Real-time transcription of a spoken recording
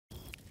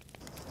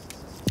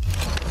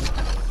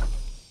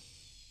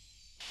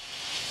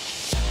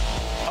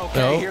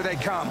Okay, here they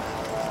come.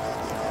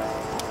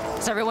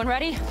 Is everyone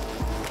ready?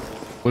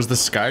 Was the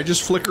sky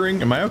just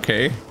flickering? Am I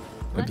okay?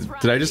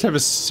 Did I just have a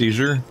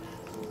seizure?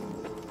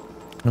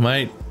 Am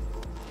I...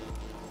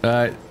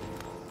 are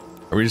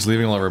we just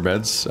leaving all of our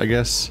beds, I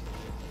guess?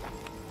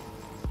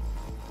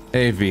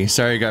 Hey V,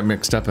 sorry I got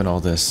mixed up in all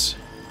this.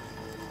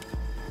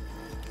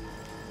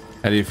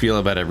 How do you feel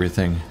about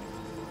everything?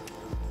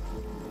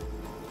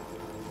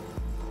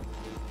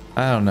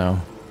 I don't know.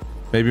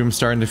 Maybe I'm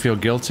starting to feel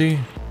guilty?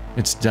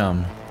 It's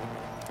dumb.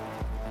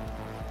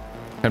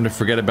 Time to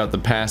forget about the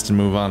past and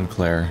move on,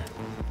 Claire.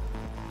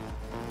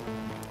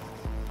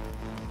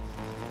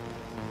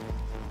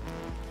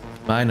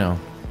 I know.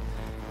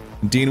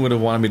 Dean would have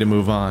wanted me to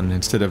move on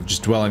instead of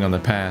just dwelling on the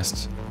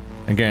past.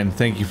 Again,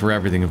 thank you for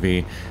everything,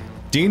 V.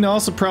 Dean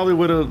also probably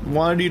would have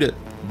wanted you to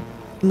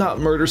not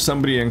murder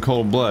somebody in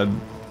cold blood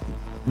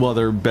while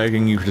they're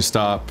begging you to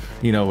stop,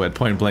 you know, at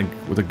point blank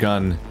with a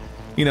gun.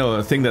 You know,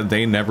 a thing that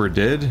they never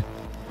did.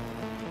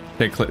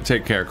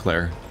 Take care,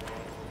 Claire.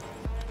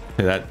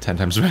 Say that 10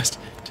 times fast.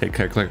 Take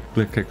care, Claire.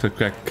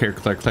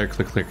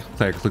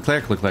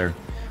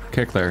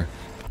 Claire.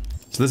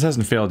 So this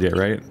hasn't failed yet,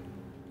 right?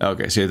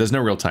 Okay, so yeah, there's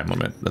no real time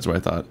limit. That's what I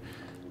thought.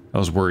 I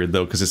was worried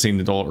though, because it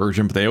seemed all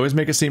urgent, but they always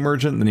make it seem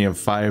urgent. Then you have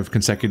 5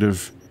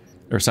 consecutive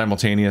or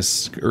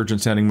simultaneous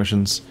urgent sounding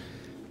missions.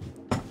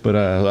 But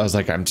I was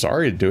like, I'm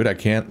sorry, dude, I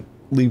can't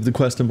leave the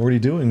quest I'm already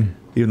doing.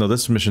 Even though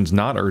this mission's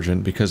not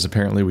urgent, because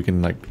apparently we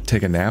can like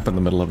take a nap in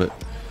the middle of it.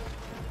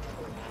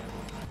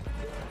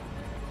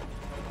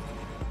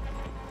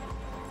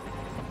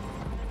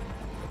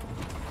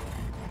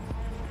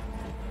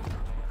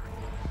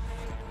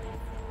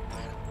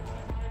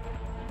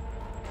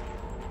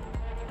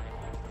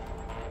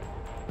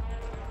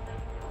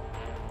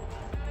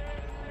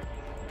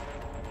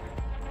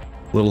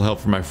 Little help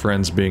from my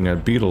friends being a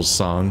Beatles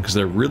song, because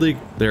they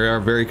are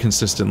very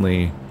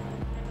consistently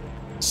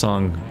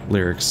song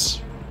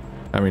lyrics.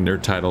 I mean, their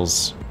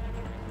titles.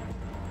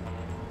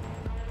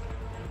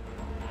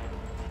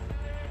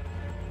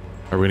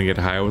 Are we gonna get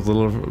high with a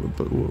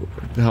little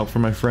help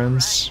from my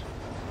friends?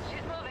 She's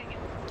moving.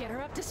 Get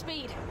her up to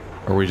speed.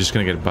 Or are we just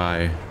gonna get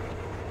by?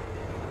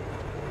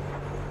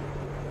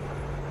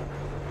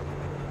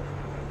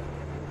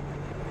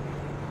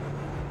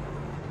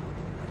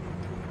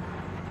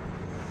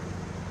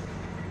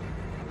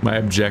 My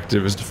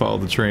objective is to follow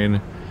the train.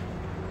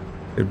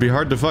 It'd be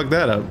hard to fuck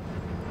that up.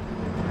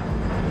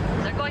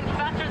 They're going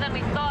faster than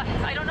we thought.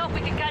 I don't know if we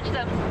can catch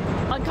them.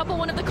 Uncouple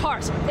one of the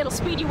cars. It'll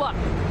speed you up.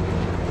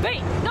 V,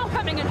 no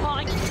hemming and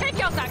hawing.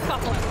 Take out that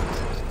coupler.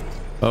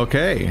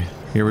 Okay,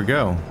 here we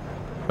go.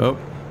 Oh.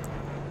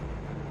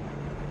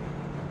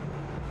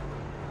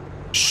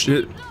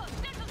 Shit.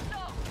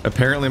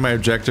 Apparently my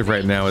objective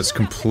right now is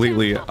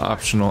completely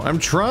optional. I'm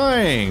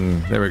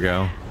trying! There we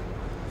go.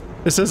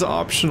 It says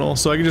optional,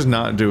 so I can just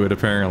not do it,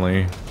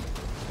 apparently.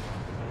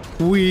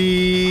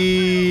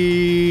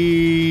 Whee!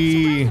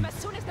 As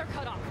soon as they're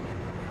cut off.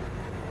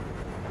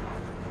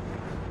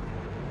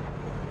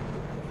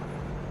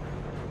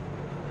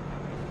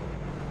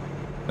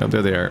 Oh,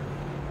 there they are.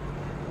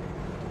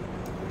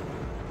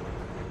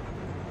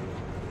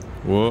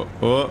 Whoa,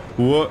 whoa,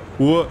 whoa,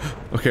 whoa.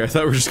 Okay, I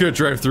thought we were just gonna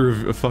drive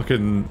through a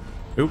fucking...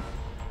 Oop.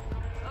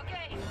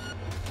 Okay.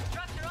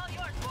 Trucks are all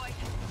yours, boy.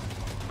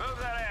 Move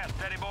that ass,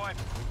 steady boy.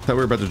 I thought we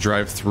were about to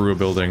drive through a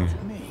building.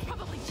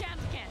 Probably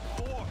jams again.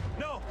 4,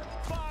 no,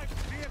 5,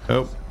 vehicles.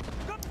 Oh.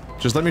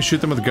 Just let me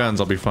shoot them with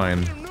guns, I'll be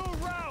fine. New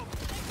route.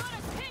 They got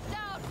us pinned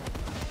out.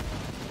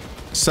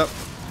 Sup?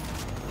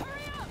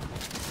 Hurry up.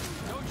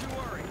 Don't you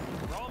worry.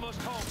 We're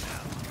almost home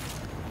now.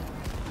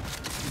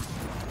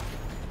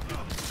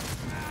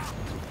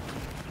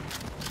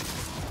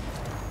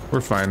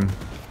 We're fine.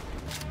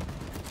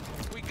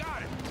 We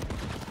got it.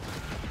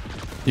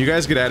 You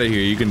guys get out of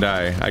here, you can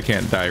die. I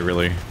can't die,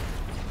 really.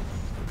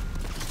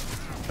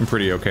 I'm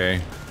pretty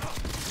okay.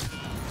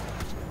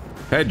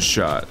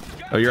 Headshot.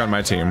 Oh, you're on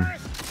my team.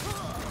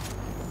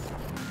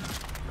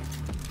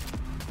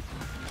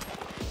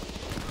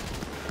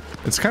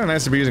 It's kind of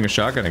nice to be using a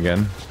shotgun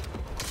again.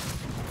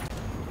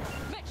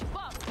 Mitch,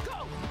 Bob,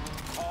 go.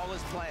 All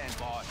is planned,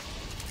 boss.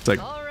 It's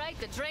like All right,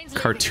 the train's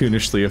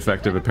cartoonishly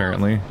effective,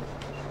 apparently.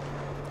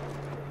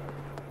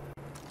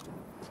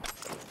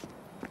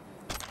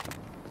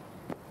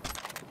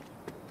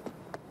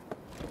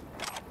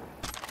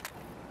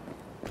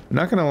 I'm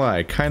not gonna lie,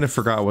 I kind of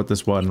forgot what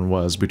this one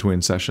was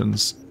between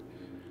sessions.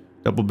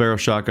 Double barrel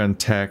shotgun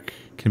tech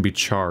can be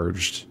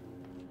charged.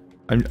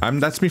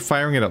 That's me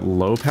firing it at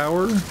low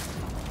power?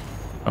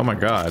 Oh my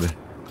god.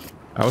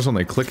 I was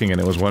only clicking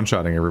and it was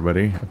one-shotting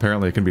everybody.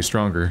 Apparently it can be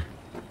stronger.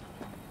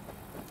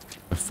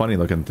 A funny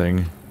looking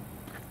thing.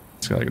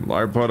 It's got like,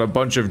 I put a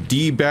bunch of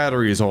D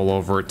batteries all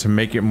over it to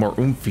make it more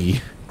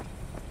oomphy.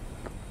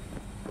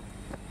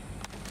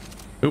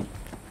 Oop.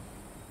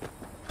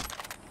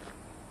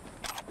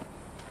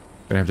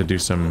 Gonna have to do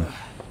some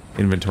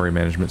inventory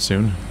management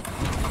soon.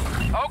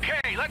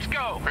 Okay, let's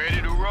go.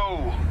 Ready to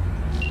roll.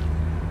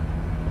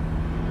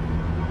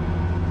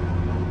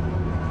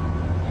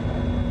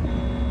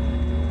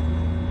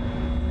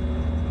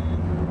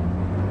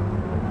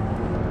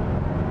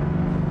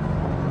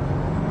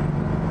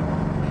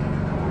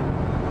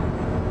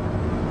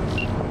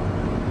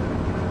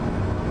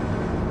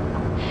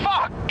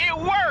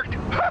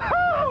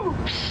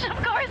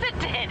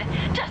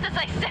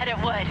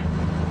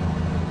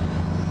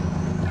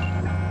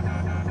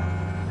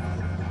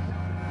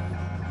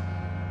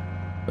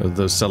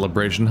 Those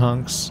celebration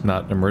hunks,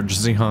 not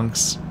emergency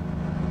hunks.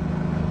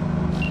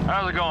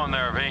 How's it going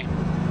there, V?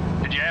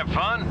 Did you have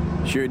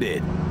fun? Sure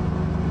did.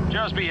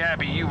 Just be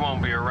happy you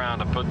won't be around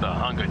to put the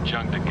hunk of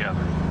junk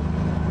together.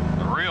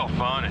 The real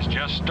fun is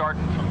just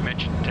starting for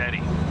Mitch and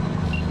Teddy.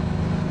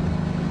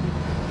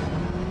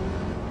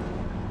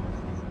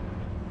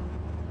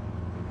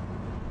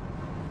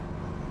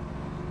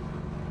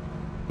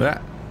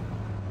 That.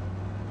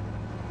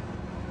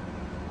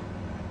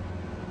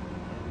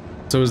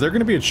 So is there going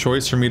to be a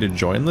choice for me to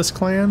join this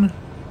clan?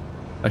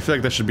 I feel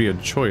like that should be a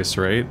choice,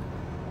 right?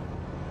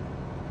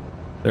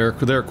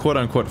 They're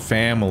quote-unquote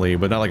family,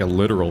 but not like a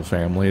literal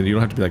family. You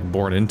don't have to be like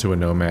born into a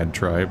nomad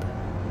tribe.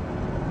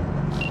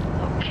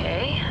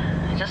 Okay,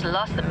 I just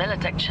lost the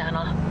Militech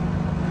channel.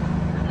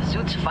 The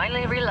suits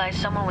finally realized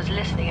someone was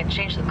listening and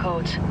changed the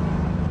codes.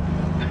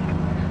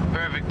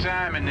 Perfect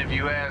timing if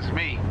you ask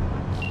me.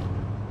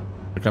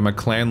 Like, I'm a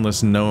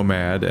clanless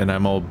nomad, and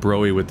I'm all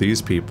broy with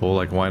these people.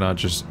 Like, why not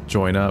just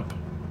join up?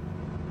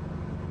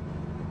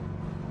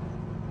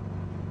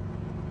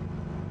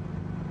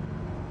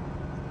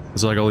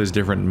 There's like all these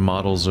different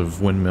models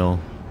of windmill.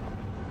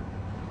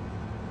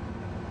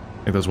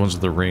 Like those ones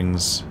with the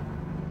rings.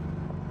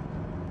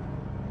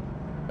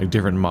 Like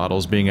different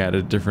models being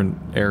added, different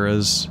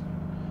eras.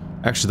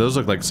 Actually, those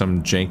look like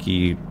some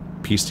janky,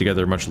 pieced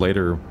together much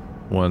later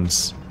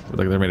ones.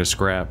 Like they're made of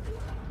scrap.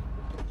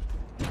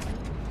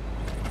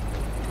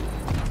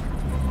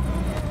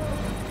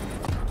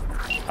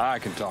 I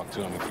can talk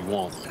to him if you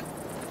want.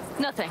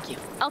 No, thank you.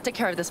 I'll take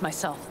care of this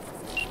myself.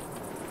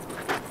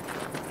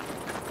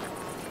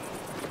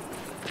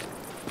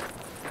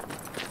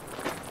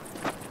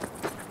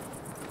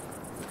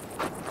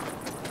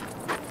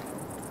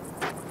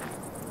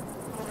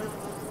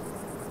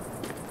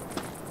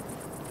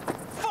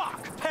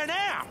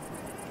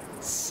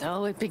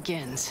 So it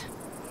begins.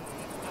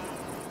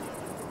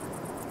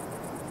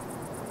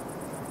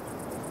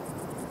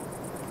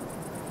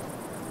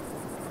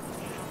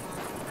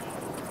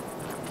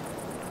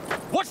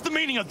 What's the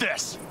meaning of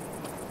this?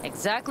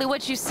 Exactly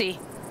what you see.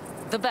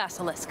 The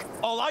basilisk.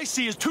 All I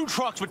see is 2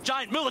 trucks with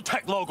giant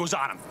Militech logos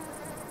on them.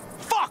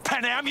 Fuck,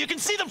 Panam, you can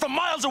see them from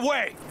miles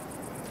away.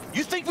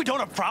 You think we don't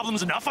have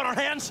problems enough on our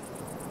hands?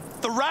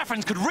 The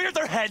Raffens could rear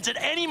their heads at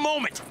any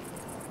moment.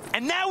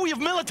 And now we have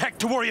Militech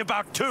to worry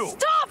about too.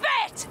 Stop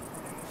it!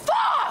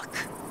 Fuck!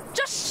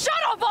 Just shut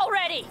up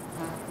already!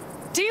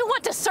 Do you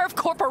want to serve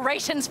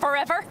corporations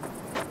forever?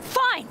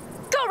 Fine,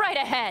 go right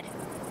ahead.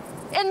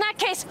 In that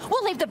case,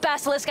 we'll leave the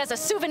basilisk as a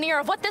souvenir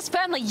of what this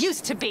family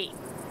used to be.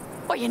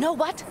 Or you know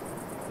what?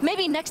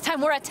 Maybe next time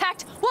we're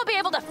attacked, we'll be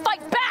able to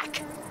fight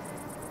back!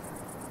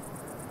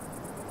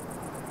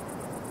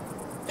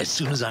 As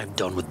soon as I'm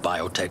done with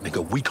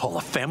Biotechnica, we call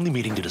a family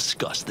meeting to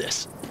discuss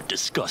this.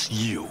 Discuss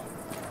you.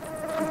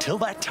 Until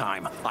that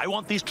time, I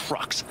want these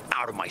trucks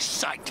out of my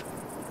sight.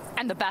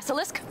 And the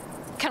basilisk?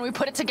 Can we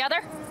put it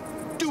together?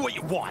 Do what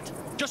you want.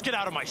 Just get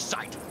out of my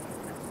sight.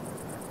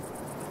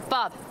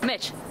 Bob,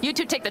 Mitch, you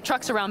two take the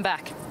trucks around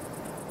back.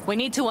 We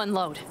need to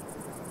unload.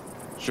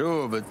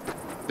 Sure, but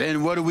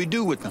then what do we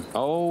do with them?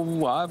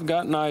 Oh, I've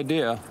got an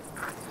idea.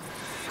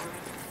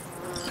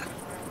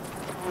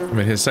 I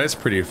mean, his site's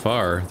pretty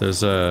far.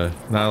 There's not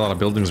a lot of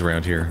buildings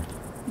around here.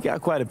 You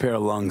got quite a pair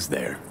of lungs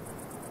there.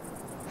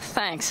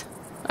 Thanks.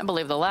 I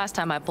believe the last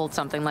time I pulled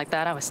something like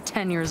that, I was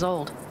 10 years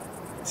old.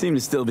 Seem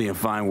to still be in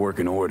fine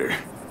working order.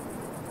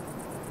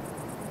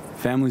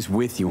 Family's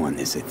with you on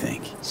this, I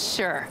think.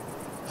 Sure.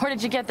 Where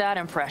did you get that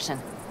impression?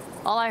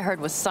 All I heard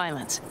was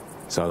silence.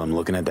 Saw them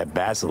looking at that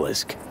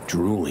basilisk,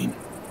 drooling.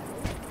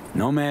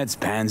 Nomads,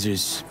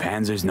 panzers,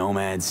 panzers,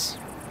 nomads.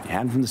 You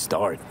had them from the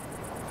start.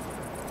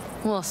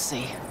 We'll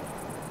see.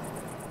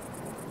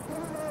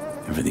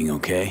 Everything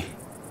okay?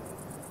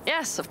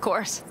 Yes, of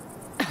course.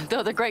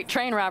 Though the great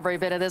train robbery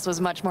bit of this was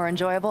much more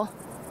enjoyable.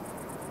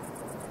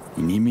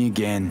 You need me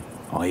again,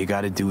 all you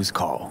gotta do is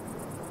call.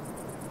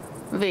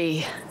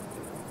 V.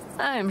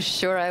 I'm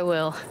sure I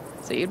will.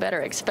 So you'd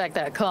better expect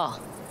that call.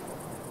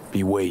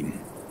 Be waiting.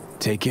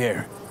 Take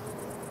care.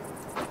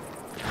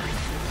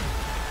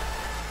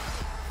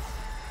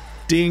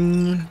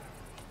 Ding.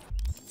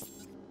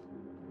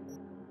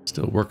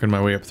 Still working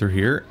my way up through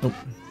here. Oh.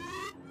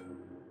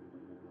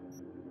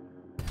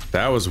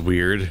 That was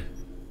weird.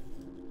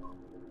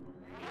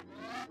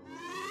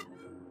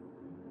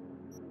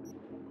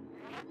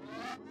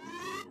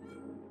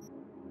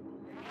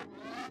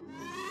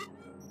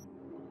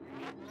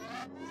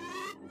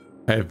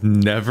 I've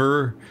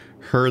never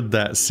heard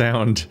that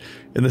sound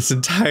in this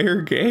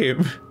entire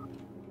game.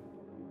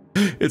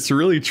 It's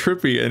really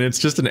trippy, and it's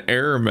just an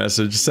error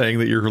message saying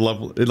that you're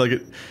level.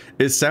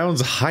 It sounds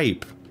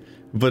hype,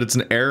 but it's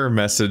an error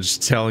message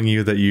telling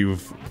you that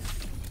you've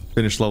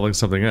finished leveling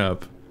something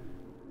up.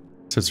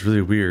 So it's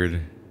really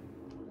weird.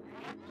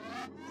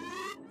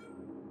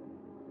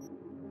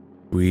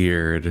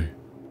 Weird.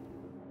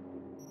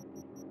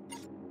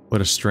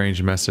 What a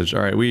strange message.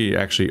 All right, we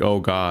actually.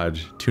 Oh God,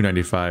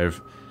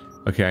 295.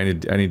 Okay, I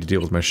need to deal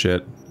with my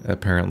shit,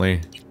 apparently.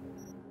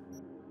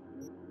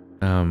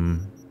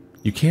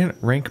 You can't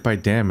rank by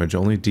damage,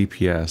 only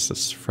DPS.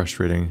 That's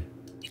frustrating.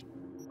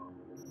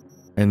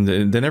 And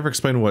they never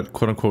explain what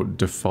quote-unquote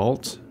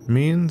default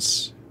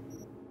means.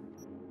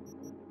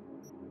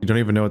 You don't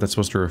even know what that's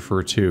supposed to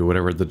refer to,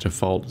 whatever the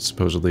default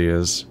supposedly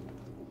is.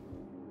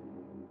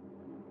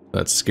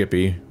 That's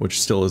Skippy,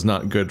 which still is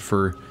not good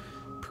for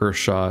per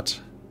shot.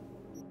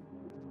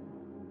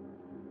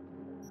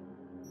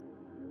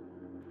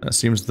 It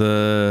seems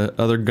the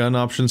other gun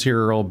options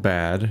here are all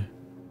bad.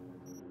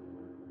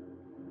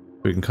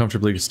 We can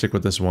comfortably stick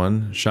with this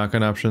one.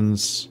 Shotgun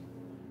options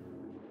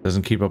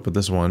doesn't keep up with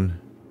this one.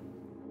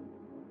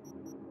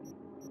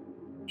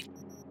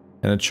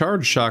 And a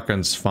charged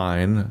shotgun's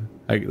fine.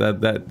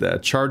 That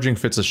charging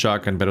fits a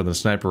shotgun better than a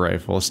sniper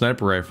rifle. A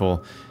sniper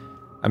rifle,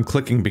 I'm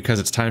clicking because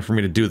it's time for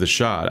me to do the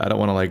shot. I don't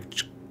want to like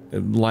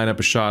line up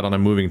a shot on a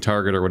moving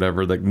target or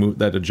whatever, like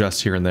that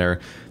adjusts here and there,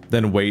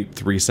 then wait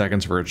 3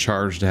 seconds for a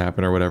charge to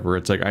happen or whatever.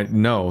 It's like,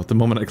 no, the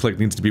moment I click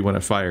needs to be when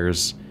it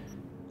fires.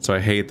 So I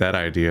hate that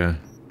idea.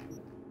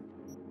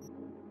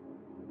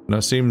 No,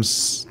 it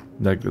seems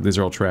like these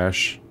are all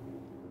trash.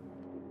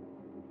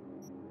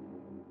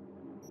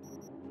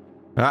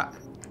 Ah!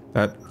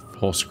 That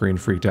whole screen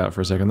freaked out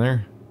for a second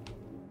there.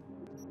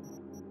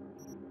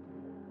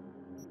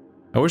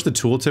 I wish the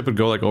tooltip would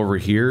go like over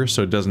here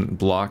so it doesn't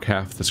block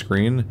half the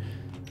screen.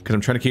 Because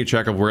I'm trying to keep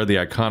track of where the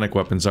iconic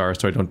weapons are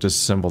so I don't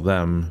disassemble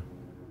them.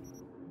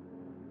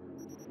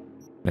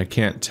 I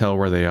can't tell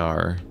where they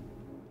are.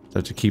 So I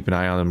have to keep an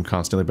eye on them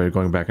constantly by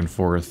going back and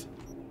forth.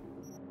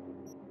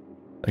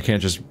 I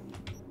can't just...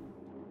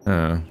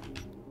 I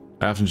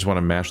often just want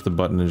to mash the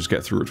button and just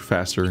get through it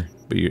faster.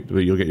 But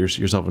you'll get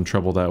yourself in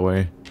trouble that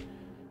way.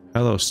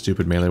 Hello,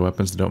 stupid melee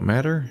weapons that don't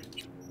matter.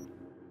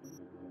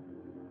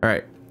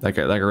 Alright, that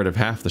got rid of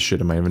half the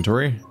shit in my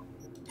inventory.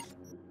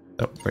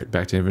 Oh, right,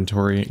 back to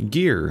inventory.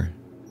 Gear.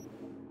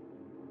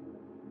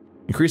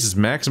 Increases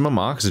maximum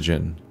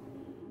oxygen.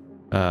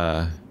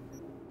 I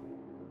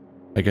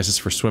guess it's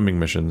for swimming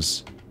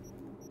missions.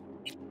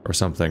 Or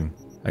something.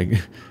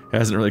 It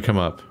hasn't really come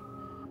up.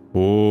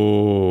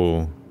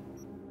 Whoa.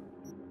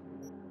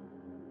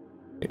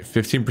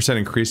 15%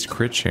 increased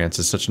crit chance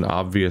is such an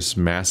obvious,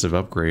 massive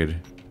upgrade.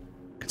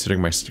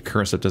 Considering my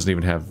current stuff doesn't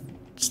even have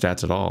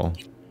stats at all.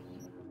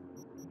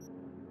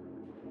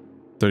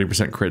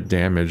 30% crit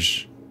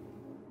damage.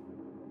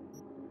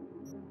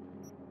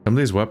 Some of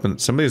these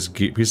weapons, some of these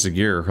pieces of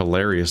gear are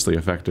hilariously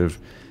effective.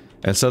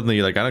 And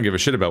suddenly, like, I don't give a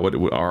shit about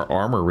what our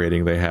armor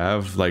rating they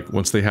have. Like,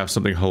 once they have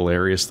something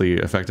hilariously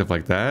effective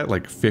like that,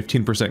 like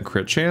 15%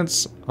 crit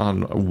chance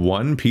on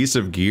one piece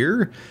of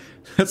gear?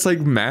 That's like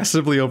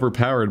massively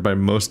overpowered by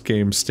most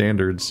game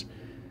standards.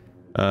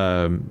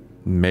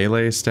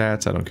 Melee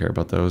stats, I don't care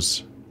about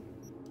those.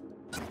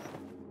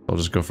 I'll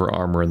just go for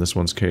armor in this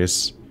one's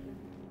case.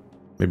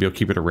 Maybe I'll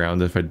keep it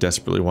around if I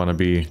desperately want to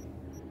be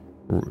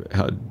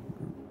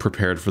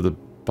prepared for the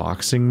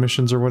boxing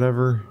missions or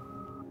whatever.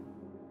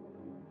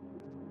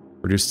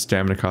 Reduced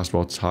stamina cost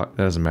while that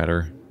doesn't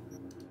matter.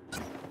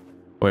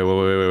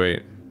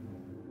 Wait.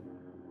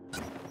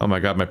 Oh my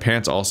god, my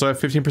pants also have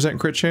 15%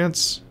 crit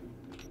chance?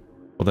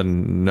 Well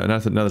then, none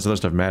of this other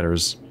stuff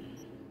matters.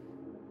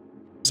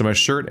 So my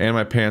shirt and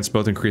my pants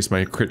both increase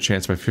my crit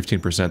chance by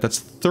 15%. That's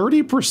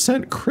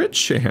 30% crit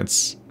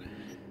chance!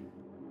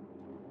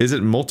 Is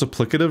it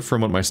multiplicative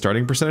from what my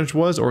starting percentage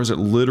was, or is it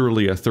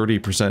literally a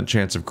 30%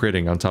 chance of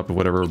critting on top of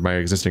whatever my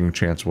existing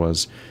chance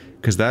was?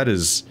 Because that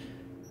is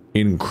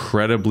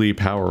incredibly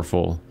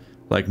powerful.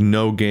 Like,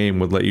 no game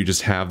would let you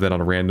just have that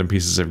on random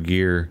pieces of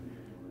gear.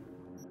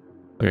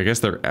 Like, I guess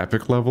they're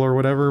epic level or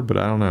whatever, but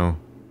I don't know.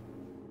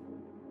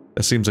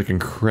 That seems like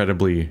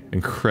incredibly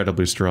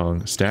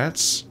strong.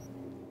 Stats?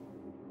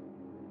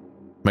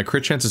 My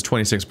crit chance is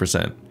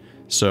 26%,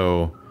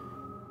 so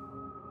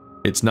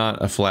it's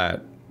not a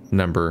flat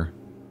number.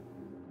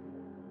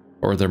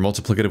 Or they're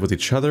multiplicative with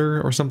each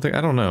other or something? I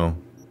don't know.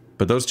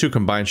 But those two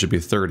combined should be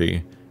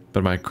 30,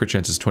 but my crit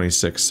chance is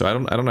 26, so I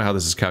don't know how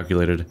this is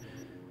calculated.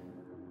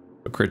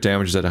 But crit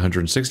damage is at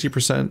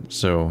 160%,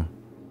 so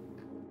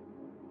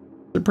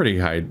they're pretty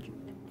high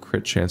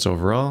crit chance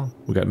overall.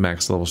 We got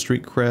max level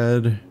street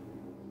cred.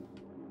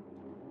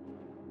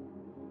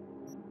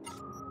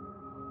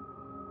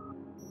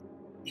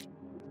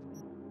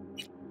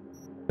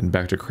 And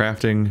back to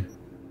crafting.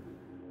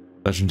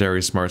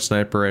 Legendary smart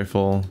sniper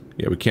rifle.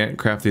 Yeah, we can't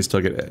craft these till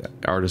I get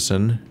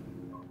artisan.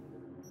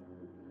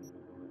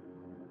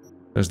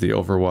 There's the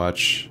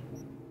Overwatch.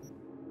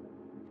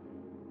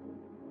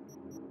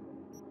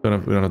 We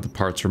don't have the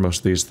parts for most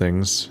of these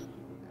things.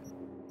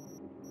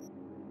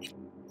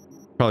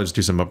 Probably just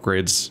do some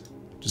upgrades,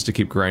 just to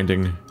keep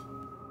grinding.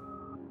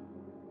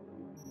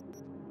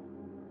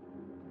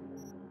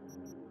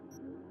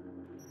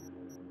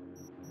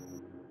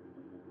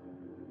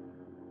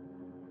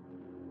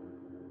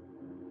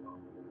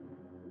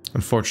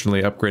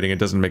 Unfortunately, upgrading it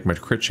doesn't make my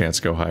crit chance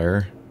go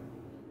higher.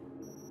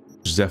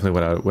 Which is definitely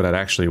what I'd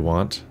actually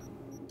want.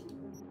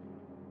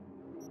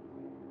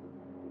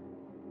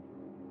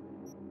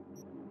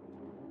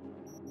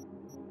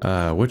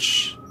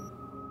 Which...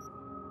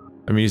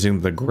 I'm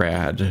using the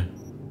grad.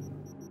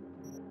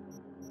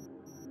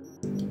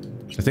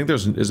 I think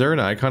is there an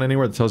icon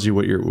anywhere that tells you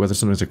whether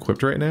something's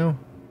equipped right now?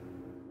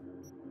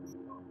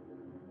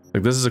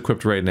 Like this is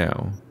equipped right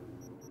now.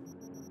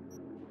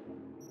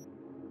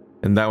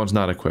 And that one's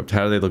not equipped.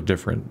 How do they look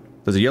different?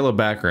 There's a yellow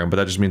background, but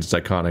that just means it's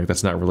iconic.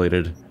 That's not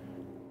related.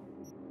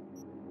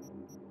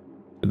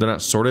 They're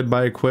not sorted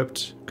by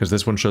equipped, because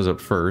this one shows up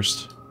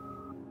first.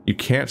 You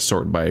can't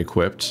sort by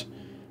equipped,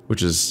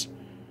 which is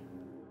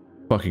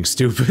fucking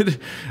stupid.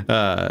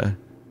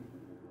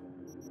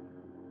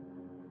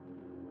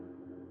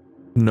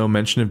 No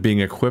mention of being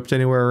equipped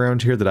anywhere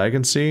around here that I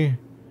can see.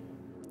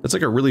 That's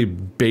like a really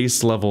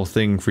base level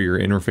thing for your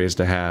interface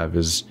to have,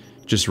 is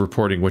just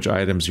reporting which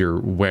items you're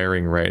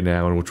wearing right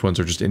now and which ones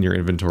are just in your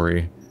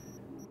inventory.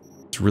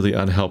 It's really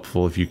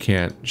unhelpful if you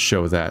can't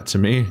show that to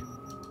me.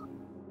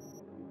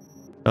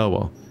 Oh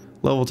well.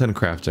 Level 10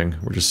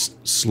 crafting. We're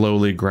just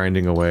slowly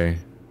grinding away.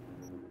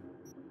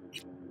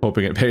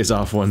 Hoping it pays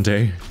off one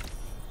day.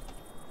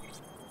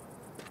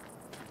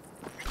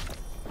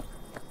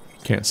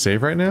 Can't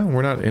save right now?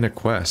 We're not in a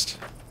quest.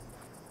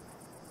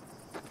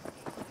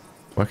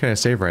 Why can't I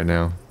save right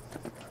now?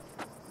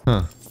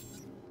 Huh.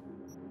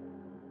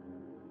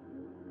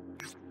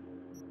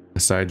 A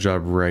side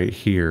job right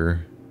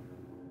here.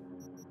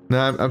 No,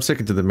 I'm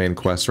sticking to the main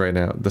quest right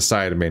now. The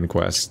side main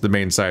quest. The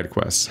main side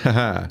quest.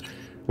 Haha.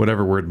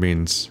 Whatever word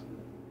means.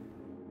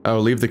 Oh,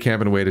 leave the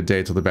camp and wait a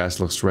day till the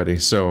basilisk's ready.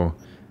 So,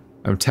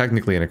 I'm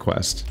technically in a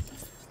quest.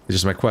 It's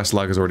just my quest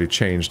log has already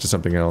changed to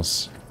something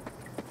else.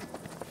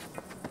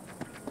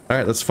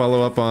 Alright, let's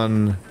follow up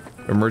on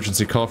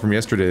emergency call from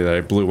yesterday that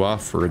I blew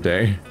off for a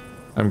day.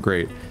 I'm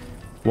great.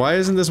 Why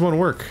isn't this one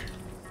work?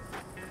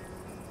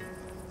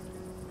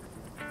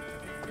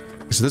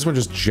 So this one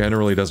just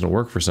generally doesn't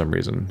work for some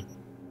reason.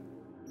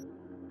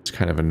 It's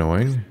kind of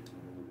annoying.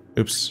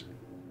 Oops.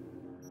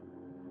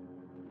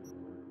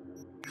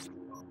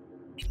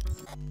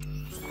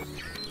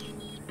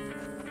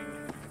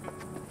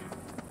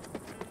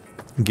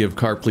 Give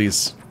car,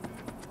 please.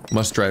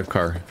 Must drive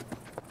car.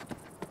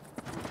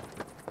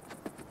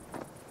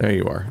 There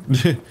you are.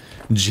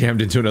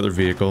 Jammed into another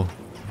vehicle.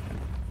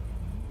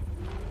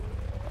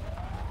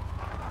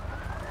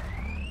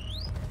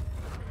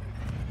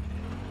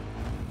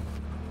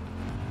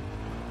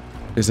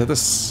 Is that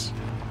this?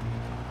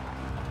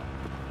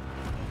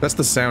 That's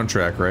the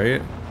soundtrack,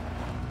 right?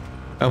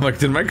 I'm like,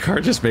 did my car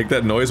just make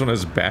that noise when I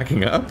was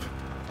backing up?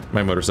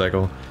 My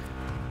motorcycle.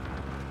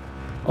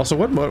 Also,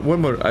 what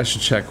motor? I should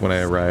check when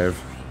I arrive.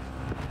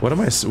 What am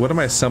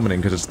I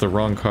summoning? Because it's the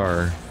wrong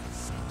car.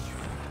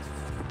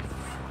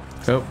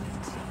 Oh.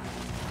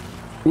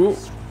 Ooh.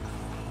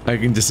 I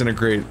can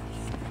disintegrate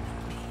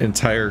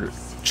entire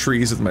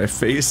trees with my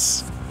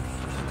face.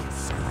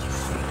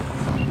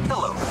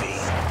 Hello, V.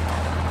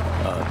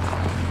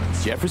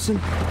 Jefferson?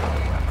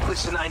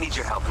 Listen, I need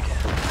your help again.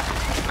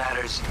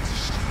 Matters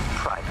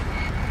private.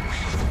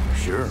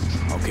 Sure,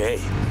 okay.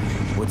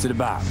 What's it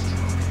about?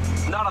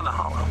 Not on the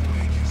hollow.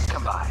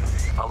 Come by.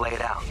 I'll lay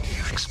it out.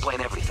 Explain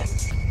everything.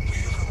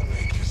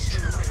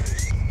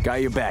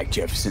 Got your back,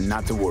 Jefferson,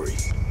 not to worry.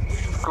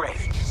 Great.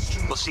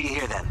 We'll see you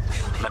here then.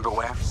 Remember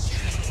where?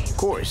 Of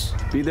course.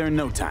 Be there in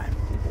no time.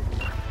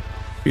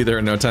 Be there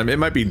in no time. It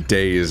might be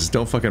days.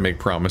 Don't fucking make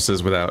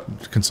promises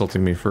without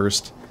consulting me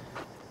first.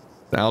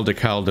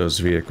 Aldecaldo's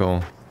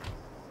vehicle.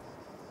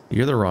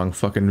 You're the wrong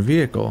fucking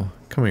vehicle.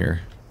 Come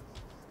here.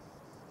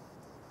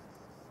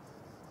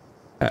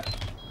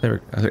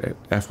 There.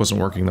 F wasn't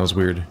working. That was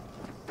weird.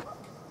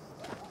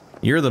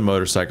 You're the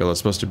motorcycle that's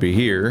supposed to be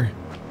here.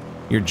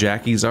 You're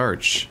Jackie's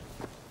Arch.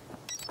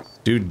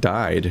 Dude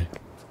died.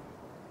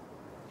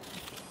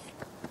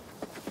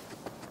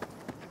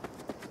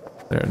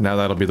 There, now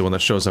that'll be the one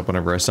that shows up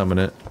whenever I summon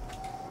it.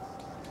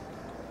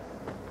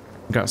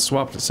 Got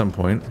swapped at some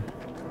point.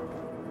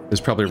 There's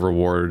probably a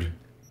reward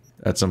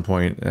at some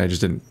point, and I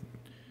just didn't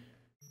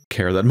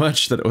care that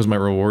much that it was my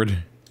reward.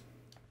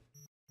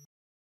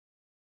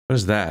 What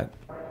is that?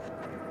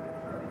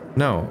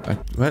 No,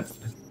 what?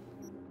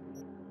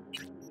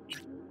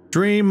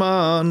 Dream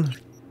on!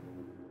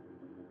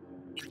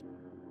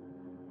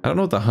 I don't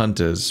know what the hunt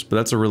is, but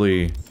that's a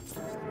really...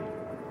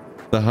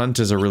 The Hunt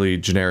is a really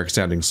generic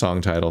sounding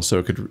song title, so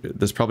it could...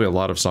 There's probably a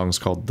lot of songs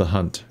called The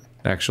Hunt,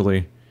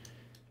 actually.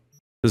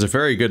 There's a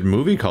very good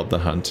movie called The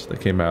Hunt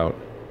that came out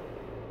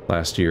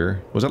last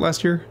year. Was that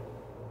last year?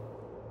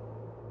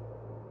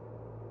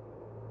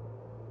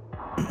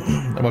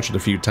 I watched it a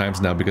few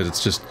times now because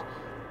it's just...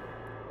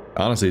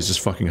 Honestly, it's just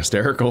fucking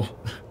hysterical.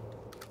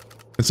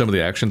 And some of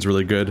the action's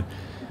really good.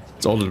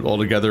 It's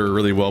altogether a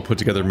really well put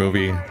together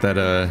movie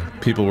that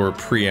people were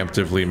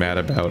preemptively mad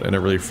about in a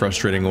really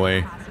frustrating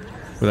way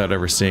without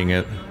ever seeing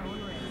it.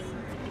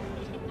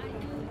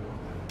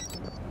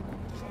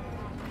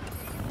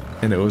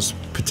 And it was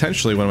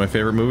potentially one of my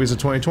favorite movies of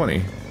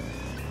 2020.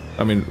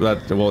 I mean,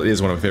 well, it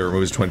is one of my favorite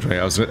movies of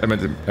 2020. I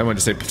meant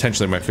to say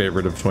potentially my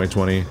favorite of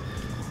 2020.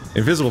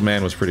 Invisible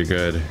Man was pretty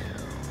good.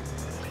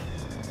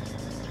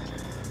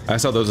 I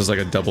saw those as like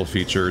a double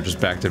feature, just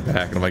back to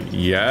back, and I'm like,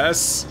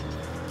 yes!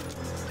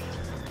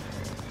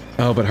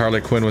 Oh, but Harley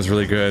Quinn was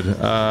really good.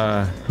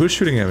 Who's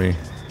shooting at me?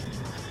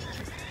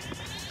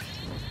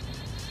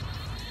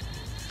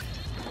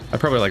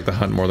 probably like the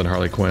hunt more than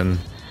Harley Quinn.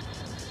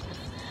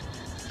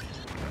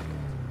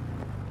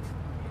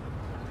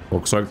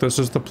 Looks like this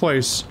is the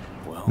place.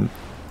 Well,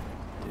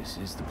 this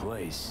is the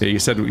place. Yeah, you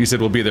said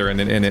we'll be there in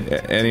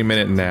any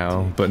minute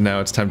now, but now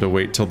it's time to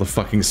wait till the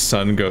fucking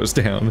sun goes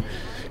down,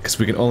 because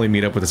we can only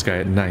meet up with this guy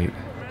at night.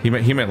 He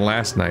meant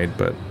last night,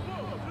 but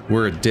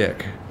we're a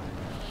dick.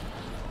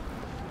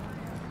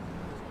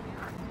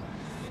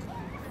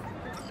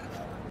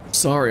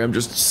 Sorry, I'm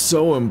just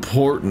so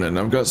important, and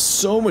I've got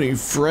so many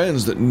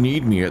friends that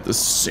need me at the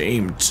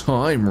same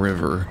time,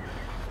 River.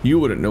 You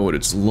wouldn't know what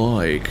it's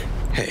like.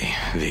 Hey,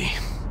 V.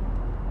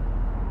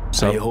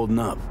 So, how you holding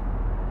up?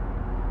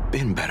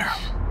 Been better.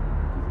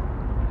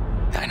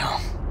 I know.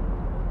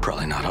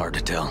 Probably not hard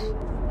to tell.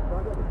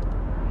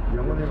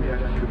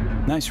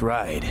 Nice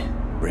ride.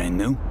 Brand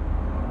new?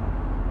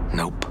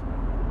 Nope.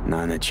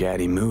 Not in a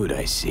chatty mood,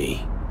 I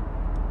see.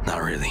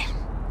 Not really.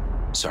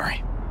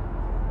 Sorry.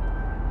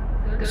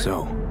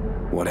 So,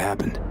 what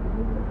happened?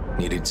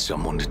 Needed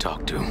someone to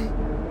talk to.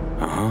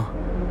 Uh-huh.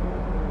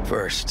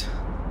 First,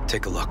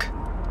 take a look.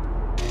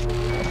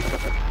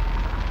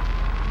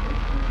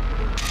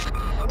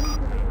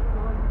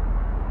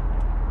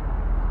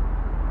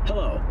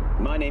 Hello,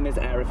 my name is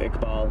Arif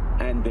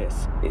Iqbal, and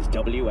this is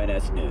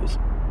WNS News.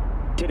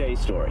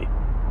 Today's story.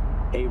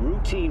 A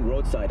routine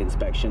roadside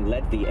inspection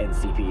led the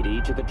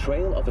NCPD to the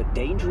trail of a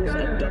dangerous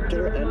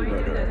abductor and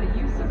murderer.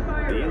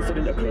 The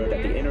incident occurred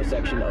at the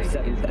intersection of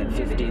 7th and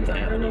 15th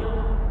Avenue.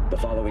 The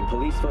following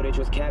police footage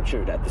was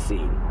captured at the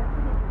scene.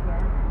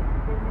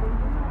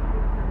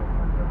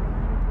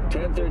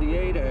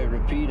 1038, I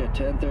repeat at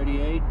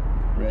 1038.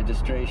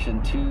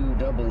 Registration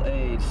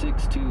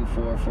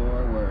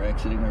 2886244. We're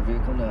exiting our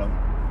vehicle now.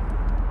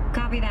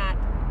 Copy that.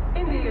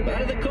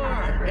 Out of the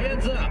car!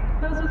 Hands up!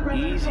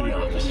 Easy,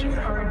 officer.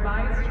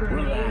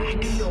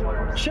 Relax.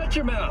 Shut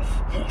your mouth!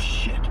 Oh,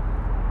 shit.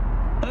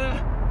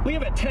 We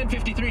have a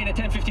 1053 and a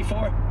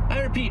 1054.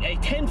 I repeat, a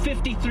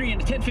 1053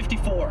 and a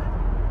 1054.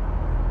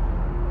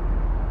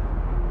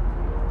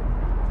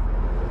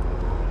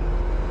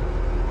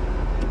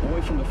 The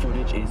boy from the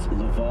footage is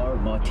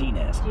LeVar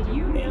Martinez,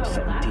 age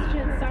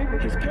 17.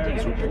 His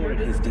parents reported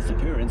his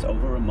disappearance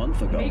over a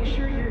month ago.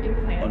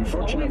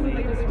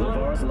 Unfortunately,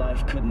 LeVar's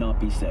life could not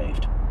be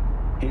saved.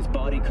 His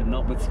body could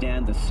not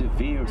withstand the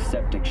severe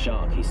septic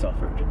shock he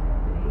suffered.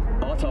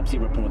 Autopsy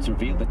reports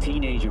revealed the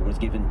teenager was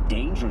given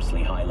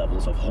dangerously high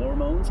levels of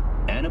hormones,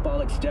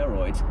 anabolic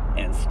steroids,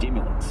 and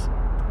stimulants.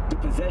 The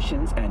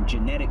possessions and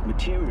genetic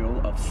material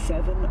of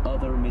 7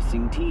 other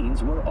missing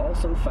teens were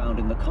also found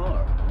in the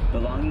car,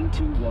 belonging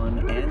to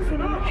one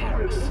Anthony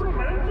Harris.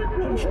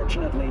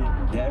 Unfortunately,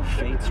 their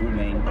fates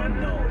remain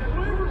unknown.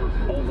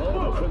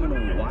 Although the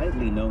criminal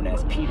widely known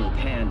as Peter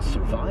Pan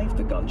survived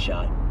the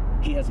gunshot,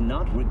 he has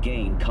not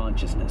regained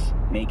consciousness,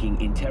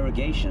 making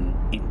interrogation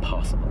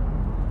impossible.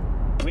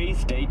 Please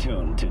stay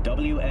tuned to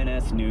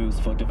WNS News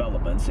for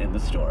developments in the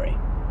story.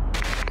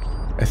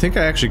 I think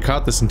I actually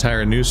caught this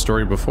entire news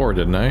story before,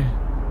 didn't I?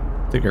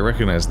 I think I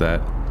recognized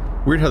that.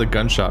 Weird how the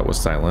gunshot was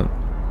silent.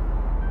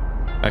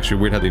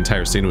 Actually, weird how the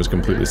entire scene was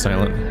completely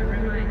silent.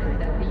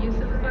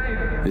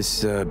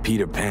 This,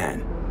 Peter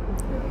Pan.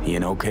 He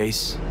in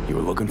case? You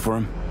were looking for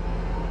him?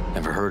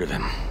 Never heard of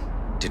him.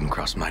 Didn't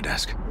cross my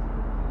desk.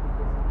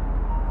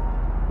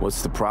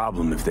 What's the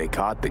problem if they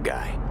caught the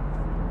guy?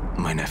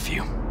 My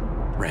nephew,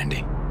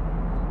 Randy.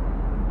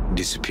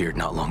 Disappeared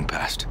not long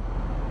past.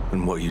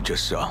 And what you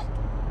just saw.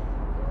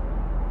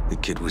 The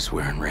kid was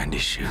wearing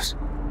Randy's shoes.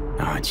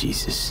 Ah,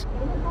 Jesus.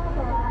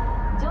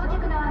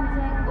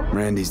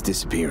 Randy's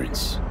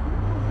disappearance.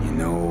 You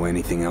know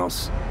anything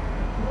else?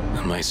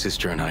 My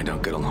sister and I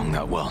don't get along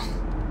that well.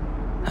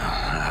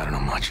 I don't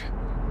know much.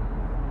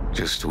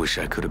 Just wish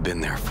I could have been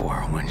there for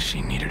her when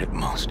she needed it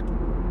most.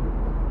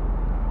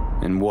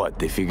 And what,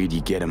 they figured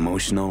you'd get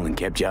emotional and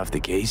kept you off the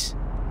case?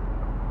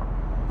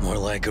 More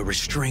like a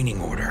restraining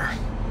order.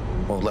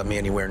 Won't let me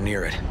anywhere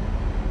near it.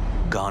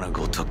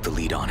 Gonigal took the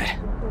lead on it.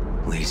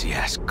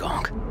 Lazy-ass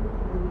gonk.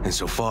 And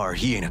so far,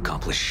 he ain't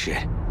accomplished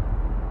shit.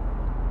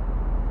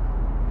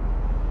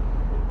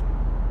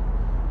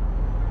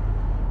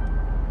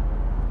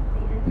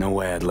 No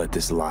way I'd let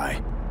this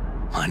lie.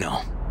 I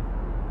know.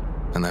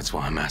 And that's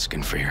why I'm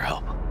asking for your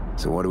help.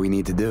 So what do we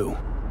need to do?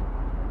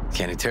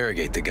 Can't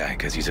interrogate the guy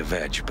because he's a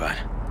veg, but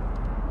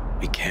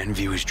we can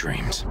view his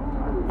dreams.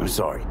 I'm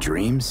sorry,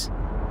 dreams?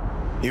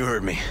 You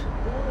heard me.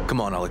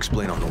 Come on, I'll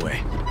explain on the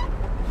way.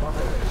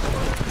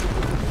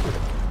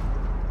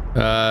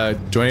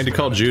 Do I need to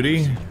call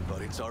Judy?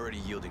 But it's already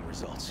yielding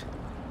results.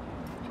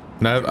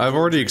 Now, I've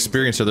already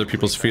experienced other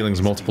people's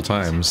feelings multiple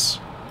times.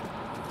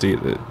 See,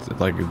 it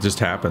just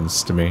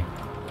happens to me.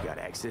 You got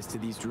access to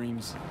these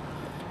dreams?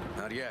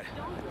 Not yet.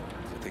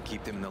 But they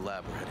keep them in the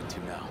lab we're headed to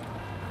now.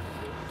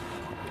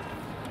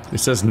 It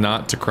says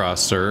not to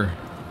cross, sir.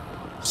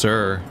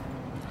 Sir.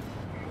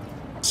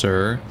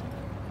 Sir.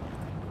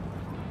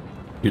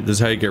 This is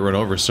how you get run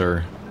over,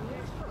 sir.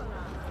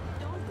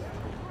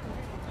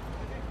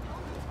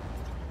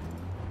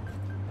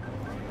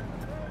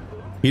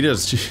 He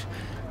does.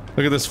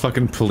 Look at this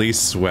fucking police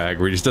swag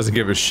where he just doesn't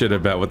give a shit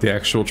about what the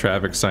actual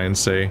traffic signs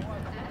say.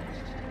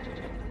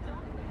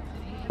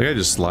 Did I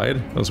just slide?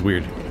 That was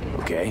weird.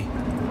 Okay.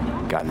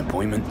 Got an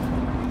appointment?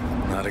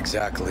 Not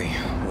exactly.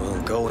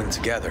 We'll go in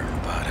together,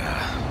 but,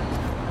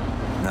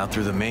 not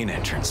through the main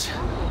entrance.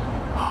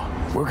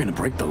 We're gonna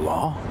break the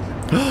law?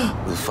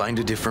 We'll find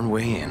a different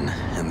way in,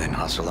 and then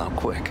hustle out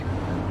quick.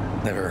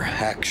 Never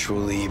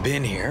actually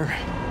been here,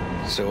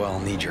 so I'll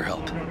need your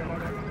help.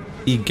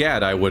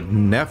 Egad, I would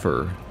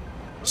never.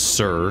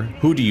 Sir,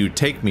 who do you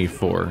take me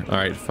for?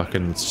 Alright,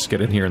 fucking let's just get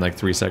in here in like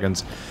 3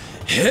 seconds.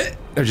 Hit!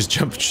 I just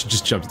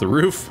jumped the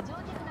roof.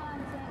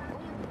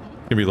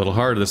 Gonna be a little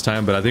harder this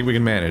time, but I think we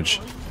can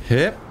manage.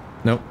 Hit!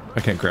 Nope,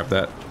 I can't grab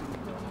that.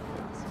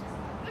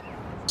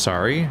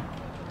 Sorry.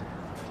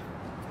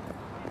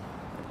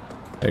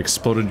 I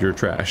exploded your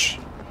trash.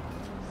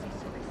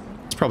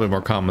 It's probably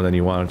more common than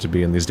you want it to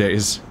be in these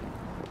days.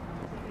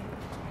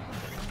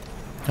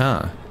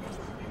 Ah.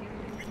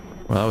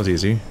 Well, that was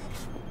easy.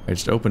 I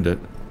just opened it.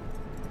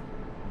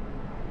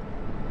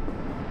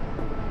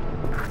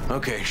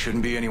 Okay,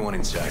 shouldn't be anyone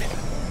inside.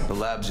 The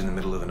lab's in the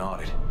middle of an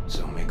audit,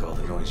 so make all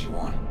the noise you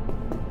want.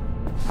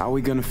 How are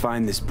we gonna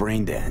find this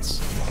brain dance?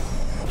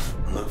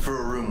 Look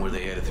for a room where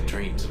they edit the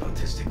dreams of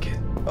autistic kid.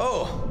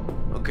 Oh,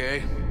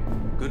 okay.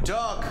 Good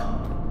talk.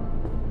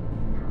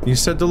 You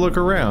said to look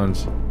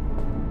around.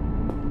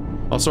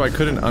 Also, I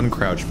couldn't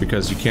uncrouch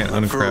because you can't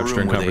uncrouch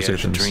during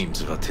conversations.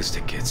 Dreams of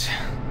autistic kids.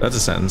 That's a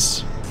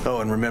sentence.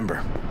 Oh, and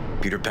remember,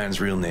 Peter Pan's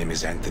real name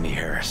is Anthony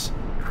Harris.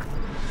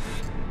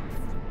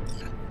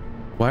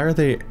 Why are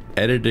they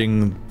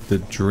editing the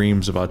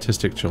dreams of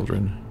autistic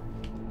children?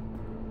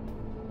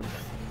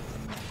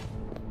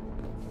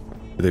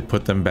 Do they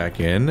put them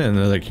back in and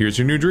they're like, here's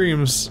your new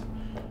dreams?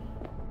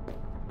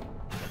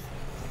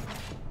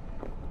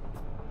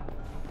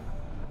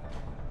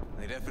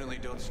 They definitely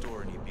don't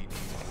store any BDs in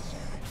this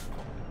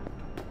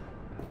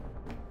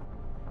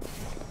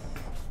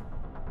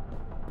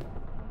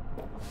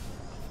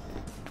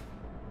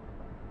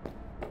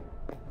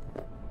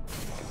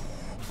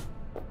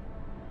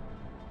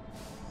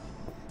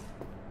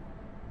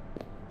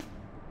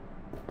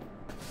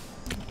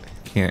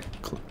Can't.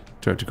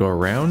 Do I have to go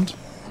around?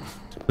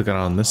 Click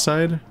on this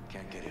side?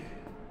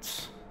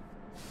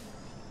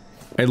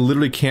 I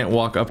literally can't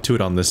walk up to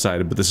it on this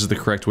side, but this is the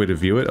correct way to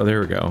view it. Oh,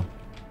 there we go.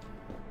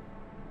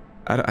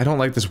 I don't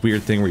like this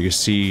weird thing where you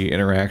see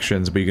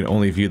interactions, but you can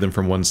only view them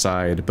from one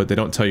side, but they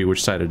don't tell you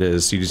which side it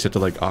is, so you just have to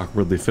like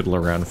awkwardly fiddle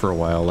around for a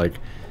while. Like,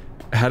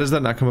 how does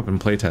that not come up in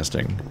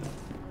playtesting?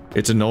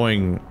 It's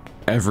annoying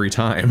every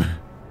time.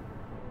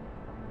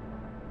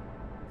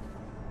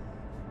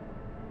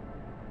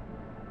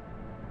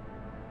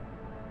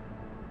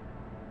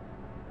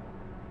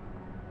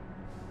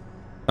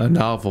 A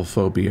novel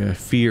phobia,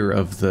 fear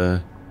of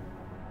the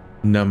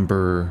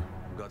number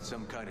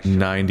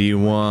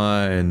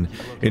 91.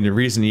 In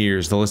recent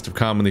years, the list of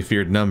commonly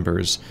feared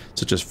numbers,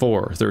 such as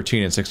 4,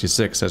 13, and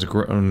 66, has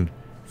grown.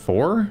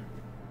 4?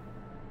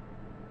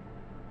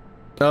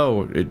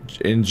 Oh,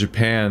 in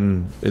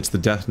Japan, it's the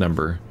death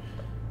number.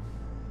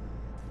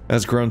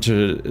 Has grown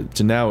to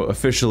now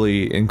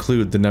officially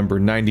include the number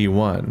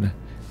 91.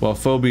 While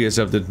phobias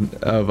of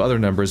other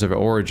numbers have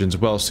origins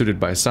well suited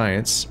by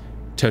science,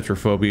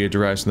 tetraphobia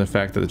derives from the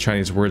fact that the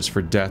Chinese words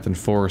for death and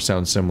 4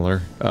 sound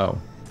similar. Oh.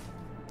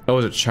 Oh,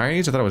 is it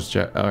Chinese? I thought it was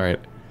alright.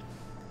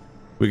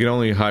 We can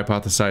only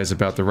hypothesize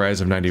about the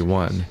rise of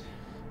 91.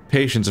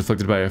 Patients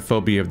afflicted by a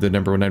phobia of the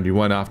number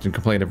 91 often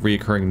complain of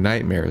recurring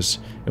nightmares,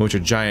 in which a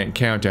giant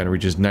countdown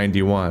reaches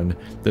 91,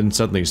 then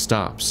suddenly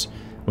stops.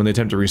 When they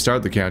attempt to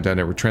restart the countdown,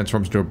 it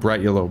transforms into a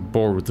bright yellow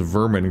board with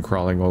vermin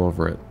crawling all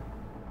over it.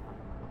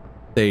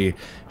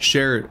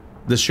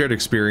 This shared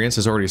experience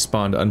has already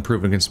spawned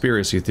unproven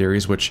conspiracy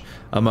theories, which,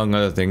 among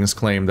other things,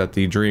 claim that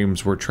the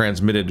dreams were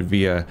transmitted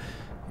via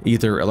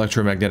either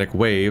electromagnetic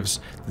waves,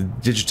 the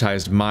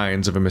digitized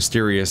minds of a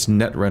mysterious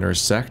netrunner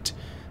sect,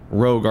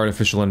 rogue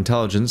artificial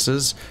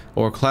intelligences,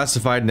 or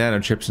classified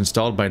nanochips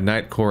installed by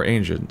Nightcore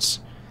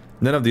agents.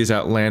 None of these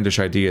outlandish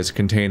ideas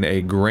contain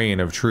a grain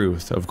of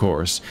truth, of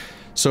course.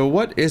 So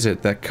what is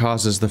it that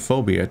causes the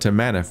phobia to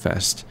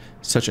manifest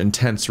such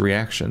intense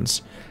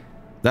reactions?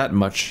 That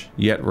much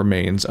yet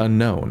remains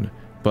unknown,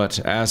 but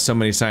as so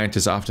many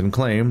scientists often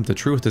claim, the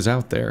truth is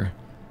out there.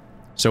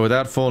 So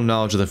without full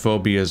knowledge of the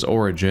phobia's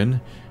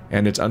origin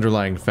and its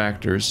underlying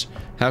factors,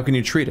 how can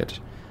you treat it?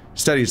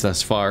 Studies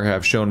thus far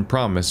have shown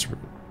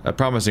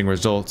promising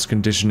results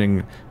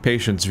conditioning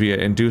patients via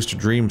induced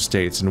dream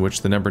states in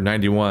which the number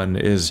 91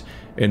 is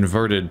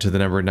inverted to the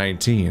number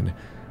 19.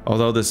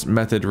 Although this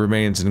method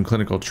remains in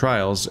clinical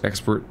trials,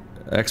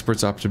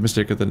 experts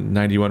optimistic that the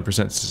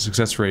 91%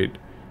 success rate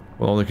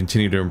will only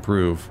continue to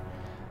improve.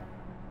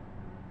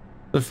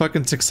 The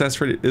fucking success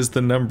rate is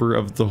the number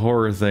of the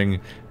horror thing.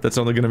 That's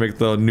only going to make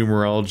the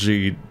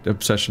numerology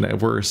obsession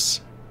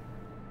worse.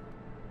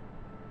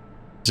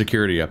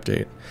 Security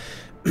update.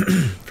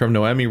 From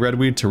Noemi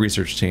Redweed to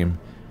research team.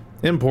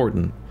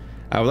 Important.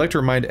 I would like to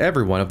remind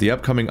everyone of the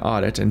upcoming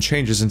audit and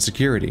changes in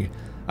security.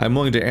 I'm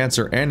willing to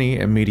answer any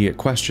immediate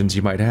questions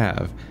you might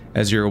have.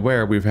 As you're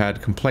aware, we've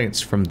had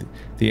complaints from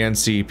the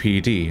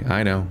NCPD.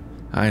 I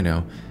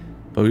know.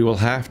 But we will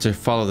have to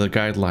follow the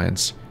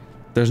guidelines.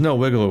 There's no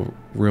wiggle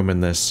room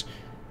in this.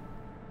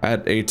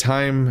 At a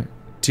time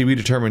to be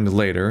determined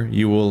later,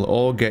 you will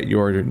all get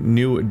your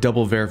new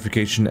double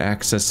verification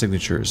access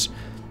signatures.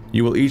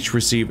 You will each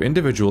receive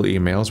individual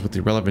emails with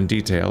the relevant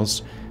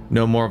details.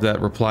 No more of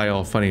that reply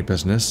all funny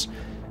business.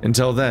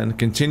 Until then,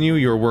 continue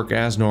your work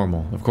as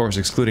normal, of course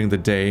excluding the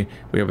day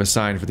we have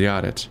assigned for the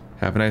audit.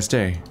 Have a nice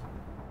day.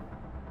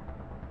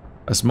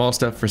 A small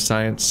step for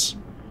science,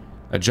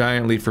 a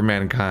giant leap for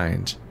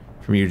mankind.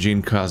 From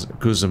Eugene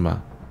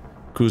Kuzma.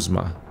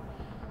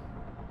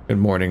 Good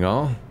morning,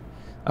 all.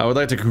 I would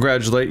like to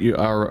congratulate you,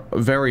 our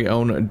very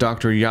own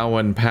Dr.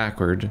 Yawen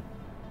Packard,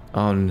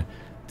 on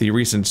the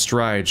recent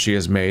strides she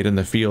has made in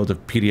the field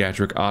of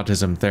pediatric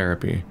autism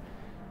therapy.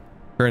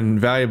 Her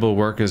invaluable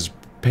work has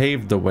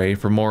paved the way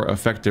for more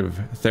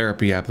effective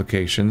therapy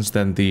applications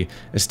than the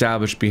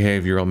established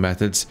behavioral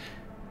methods.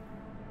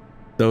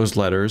 Those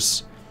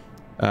letters,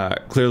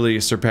 clearly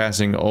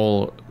surpassing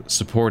all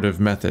supportive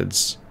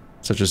methods,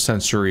 such as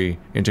sensory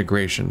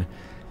integration,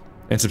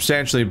 and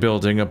substantially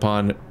building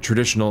upon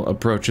traditional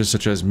approaches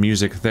such as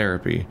music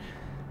therapy.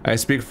 I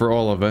speak for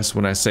all of us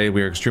when I say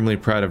we are extremely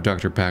proud of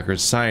Dr.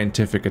 Packard's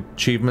scientific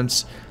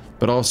achievements,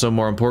 but also,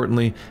 more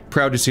importantly,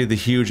 proud to see the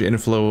huge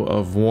inflow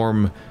of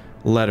warm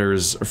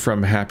letters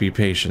from happy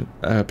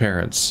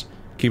parents.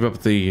 Keep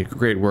up the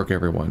great work,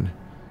 everyone.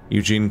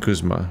 Eugene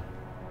Kuzma.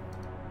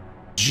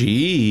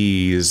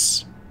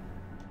 Jeez.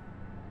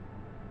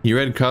 You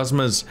read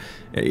Kuzma's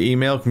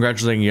email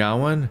congratulating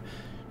Yawen?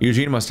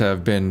 Eugene must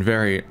have been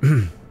very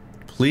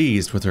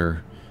pleased with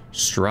her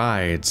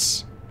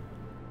strides.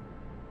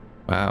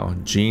 Wow,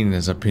 Jean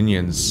has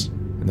opinions,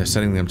 and they're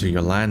sending them to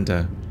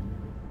Yolanda.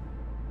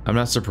 I'm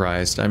not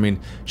surprised. I mean,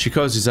 she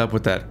cozies up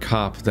with that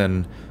cop,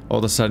 then all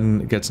of a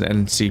sudden gets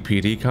an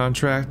NCPD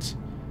contract.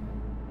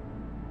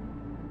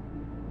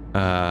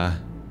 What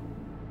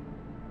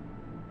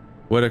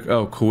a...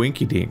 oh,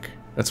 coinkydink.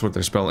 That's what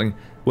they're spelling.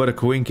 What a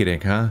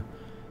coinkydink, huh?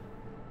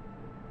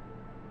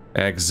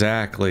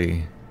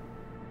 Exactly.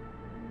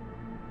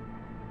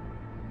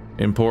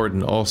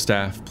 Important. All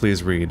staff,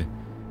 please read.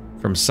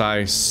 From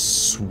Cy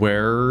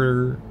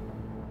Swearingen?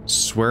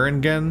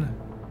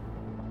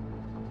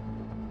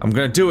 I'm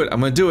gonna do it.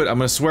 I'm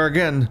gonna swear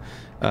again.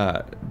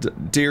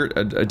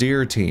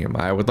 Dear team,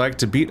 I would like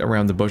to beat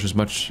around the bush as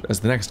much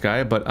as the next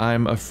guy, but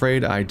I'm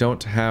afraid I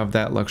don't have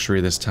that luxury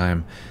this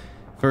time.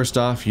 First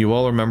off, you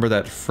all remember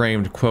that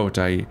framed quote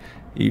I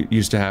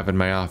used to have in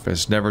my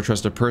office: never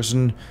trust a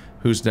person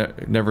who's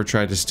never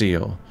tried to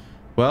steal.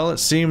 Well, it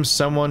seems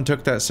someone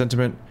took that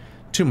sentiment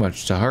too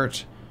much to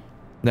heart.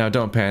 Now,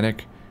 don't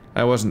panic.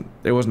 It wasn't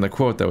the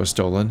quote that was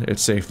stolen.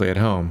 It's safely at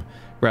home.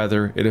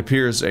 Rather, it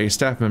appears a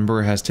staff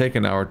member has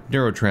taken our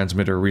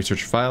neurotransmitter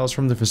research files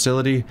from the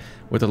facility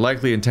with the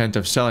likely intent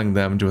of selling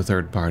them to a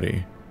third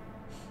party.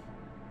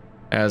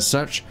 As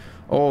such,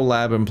 all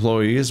lab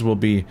employees will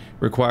be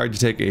required to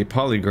take a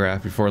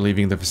polygraph before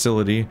leaving the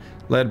facility,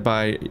 led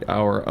by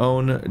our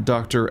own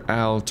Dr.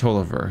 Al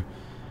Tolliver.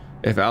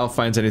 If Al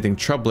finds anything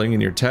troubling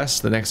in your tests,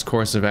 the next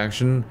course of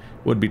action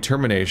would be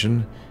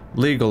termination,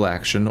 legal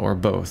action, or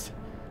both.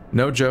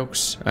 No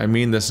jokes, I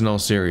mean this in all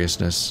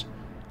seriousness.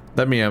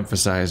 Let me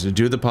emphasize,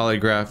 do the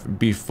polygraph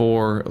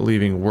before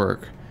leaving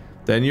work.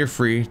 Then you're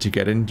free to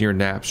get into your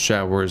naps,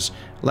 showers,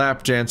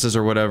 lap dances,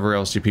 or whatever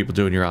else you people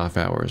do in your off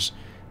hours.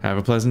 Have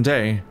a pleasant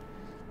day.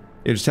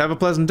 You just have a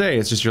pleasant day.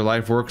 It's just your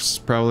life work's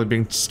probably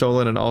being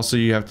stolen, and also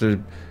you have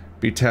to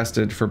be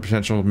tested for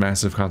potential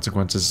massive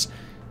consequences.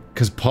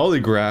 Because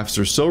polygraphs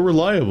are so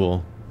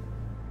reliable.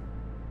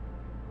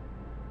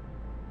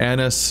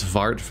 Anna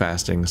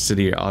Svartfasting,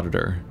 City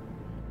Auditor.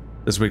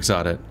 This week's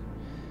audit.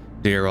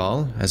 Dear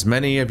all, as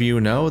many of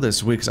you know,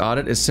 this week's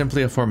audit is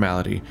simply a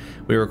formality.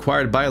 We are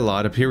required by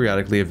law to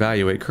periodically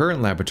evaluate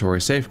current laboratory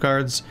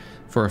safeguards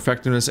for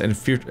effectiveness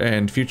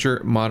and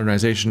future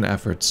modernization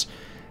efforts.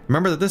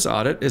 Remember that this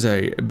audit is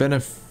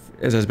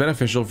as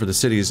beneficial for the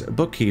city's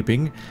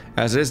bookkeeping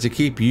as it is to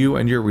keep you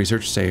and your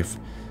research safe.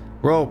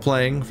 We're all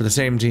playing for the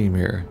same team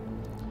here.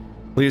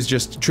 Please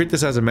just treat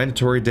this as a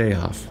mandatory day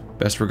off.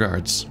 Best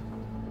regards.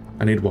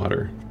 I need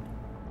water.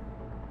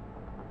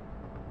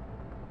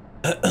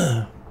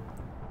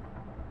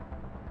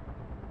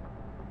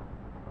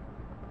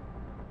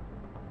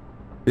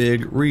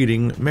 Big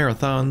reading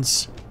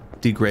marathons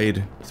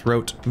degrade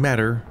throat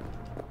matter.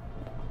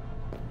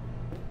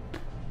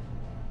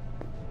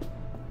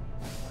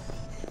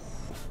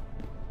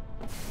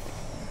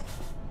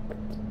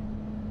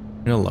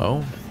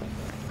 Hello.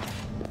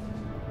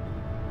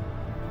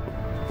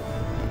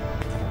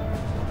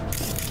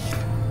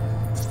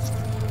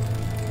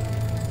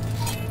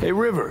 Hey,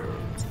 River.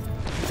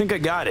 I think I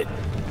got it.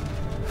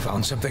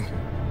 Found something?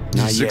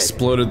 Not Just yet.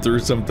 exploded through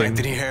something.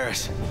 Anthony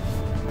Harris.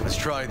 Let's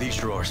try these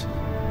drawers.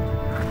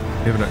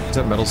 You have is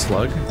that metal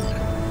slug?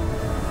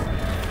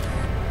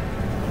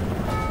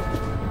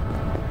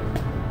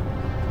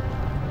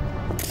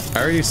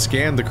 I already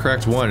scanned the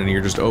correct one and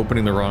you're just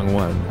opening the wrong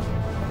one.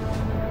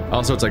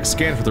 Also, it's like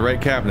scan for the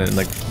right cabinet and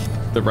like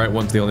the right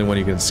one's the only one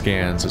you can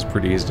scan, so it's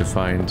pretty easy to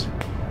find.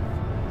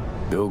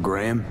 Bill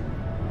Graham?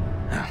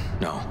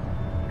 No.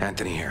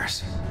 Anthony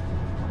Harris.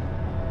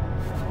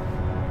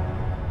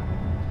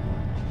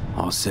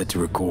 All set to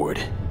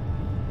record.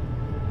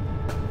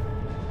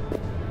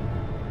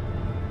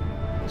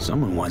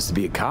 Someone wants to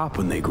be a cop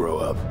when they grow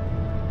up.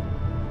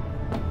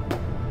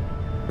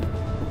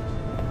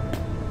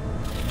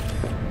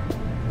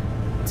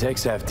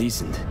 Tech's half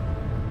decent.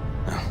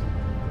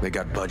 They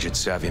got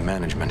budget-savvy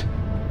management.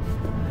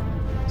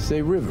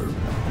 Say, River,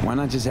 why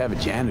not just have a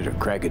janitor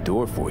crack a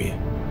door for you?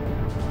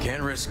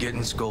 Can't risk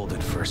getting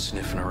scolded for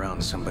sniffing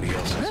around somebody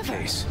else's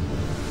case.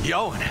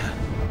 Yoan!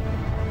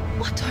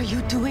 What are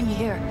you doing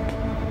here?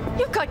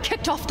 You got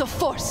kicked off the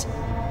force.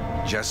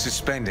 Just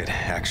suspended,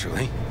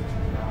 actually.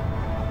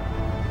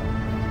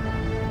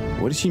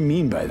 What does she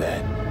mean by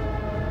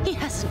that? He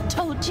hasn't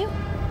told you?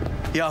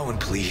 Yoan,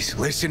 please,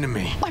 listen to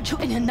me. Aren't you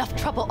in enough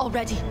trouble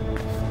already?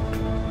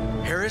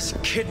 Harris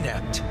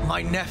kidnapped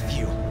my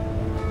nephew.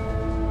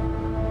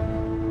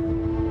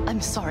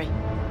 I'm sorry.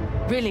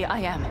 Really, I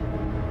am.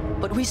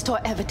 But we store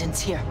evidence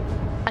here,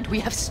 and we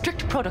have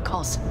strict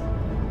protocols.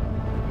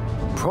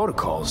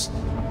 Protocols?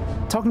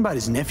 Talking about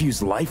his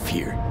nephew's life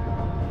here.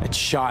 A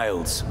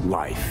child's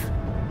life.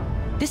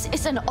 This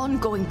is an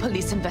ongoing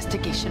police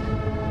investigation.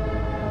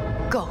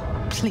 Go,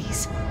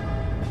 please.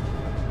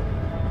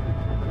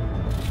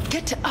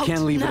 Get out now.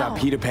 Can't leave without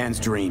Peter Pan's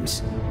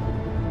dreams.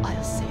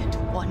 I'll say it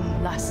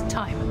one last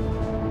time.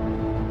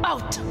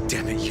 Out!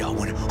 Damn it,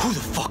 Yoan. Who the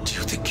fuck do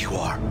you think you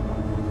are?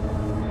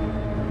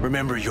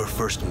 Remember your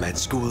first med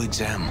school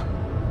exam?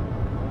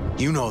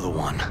 You know the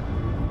one.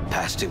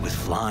 Passed it with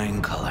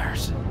flying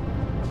colors.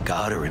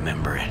 Gotta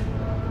remember it.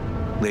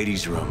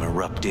 Ladies' room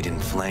erupted in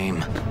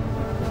flame.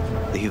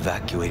 They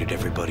evacuated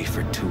everybody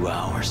for 2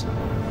 hours.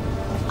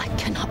 I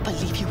cannot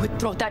believe you would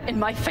throw that in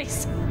my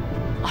face.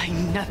 I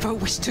never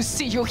wish to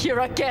see you here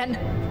again.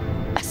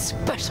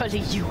 Especially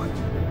you.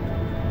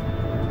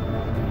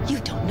 You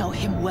don't know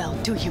him well,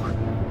 do you?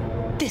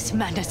 This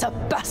man is a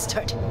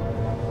bastard.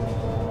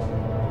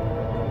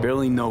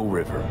 Barely know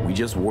River. We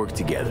just work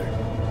together.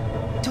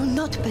 Do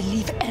not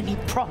believe any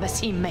promise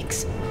he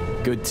makes.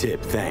 Good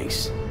tip,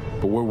 thanks.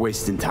 But we're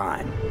wasting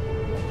time.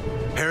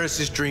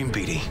 Harris's dream,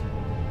 Petey.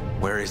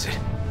 Where is it?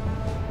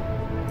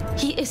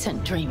 He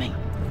isn't dreaming.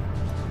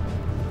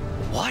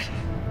 What?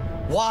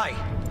 Why?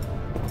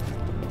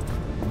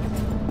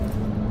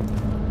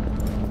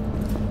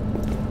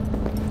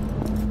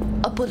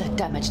 A bullet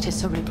damaged his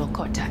cerebral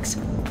cortex.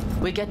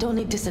 We get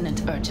only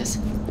dissonant urges.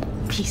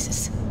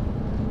 Pieces.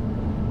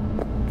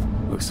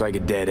 Looks like a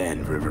dead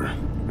end, River.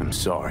 I'm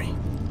sorry.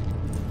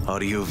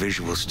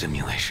 Audio-visual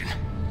stimulation.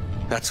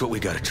 That's what we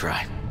gotta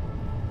try.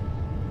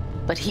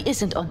 But he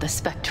isn't on the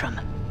spectrum.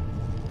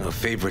 A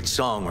favorite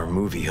song or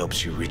movie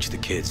helps you reach the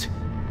kids.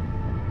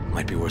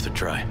 Might be worth a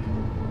try.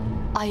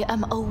 I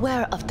am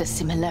aware of the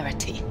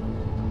similarity.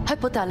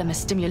 Hypothalamus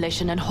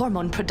stimulation and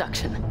hormone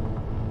production.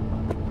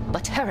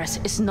 But Harris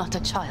is not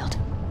a child.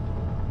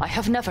 I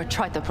have never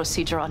tried the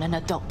procedure on an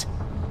adult.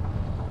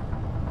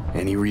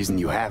 Any reason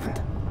you haven't?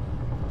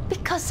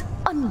 Because,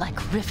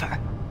 unlike River,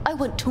 I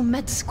went to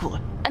med school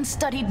and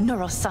studied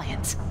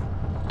neuroscience.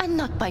 And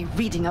not by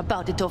reading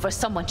about it over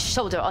someone's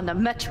shoulder on the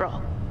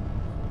metro.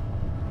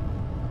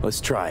 Let's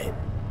try it.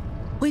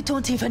 We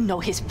don't even know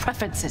his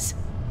preferences.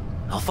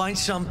 I'll find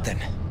something.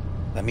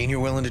 I mean, you're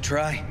willing to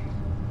try?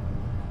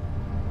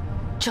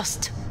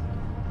 Just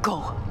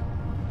go.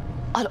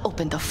 I'll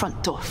open the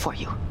front door for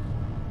you.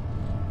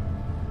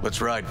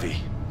 Let's ride, V.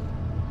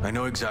 I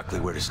know exactly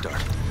where to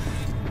start.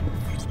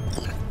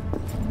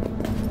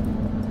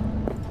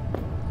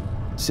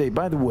 Say,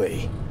 by the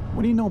way,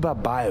 what do you know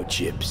about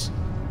biochips?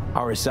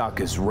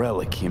 Arasaka's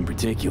relic in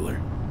particular.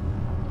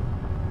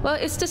 Well,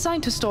 it's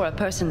designed to store a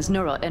person's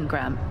neural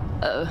engram.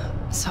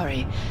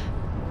 Sorry.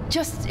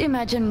 Just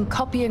imagine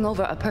copying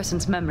over a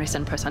person's memories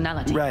and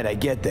personality. Right, I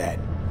get that.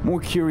 More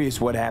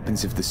curious what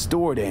happens if the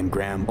stored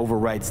engram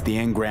overwrites the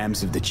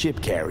engrams of the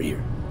chip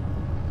carrier.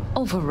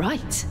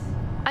 Overwrite?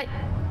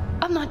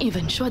 I'm not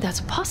even sure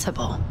that's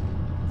possible.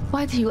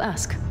 Why do you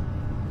ask?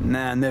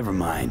 Nah, never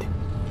mind.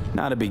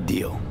 Not a big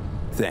deal.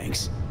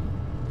 Thanks.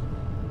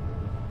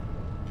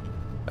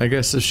 I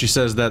guess if she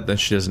says that, then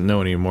she doesn't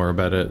know any more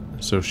about it,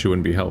 so she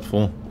wouldn't be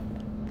helpful.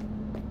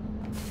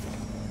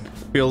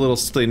 Feel a little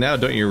silly now,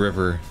 don't you,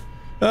 River?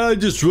 I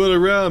just run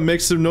around, make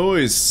some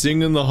noise,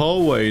 sing in the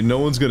hallway. No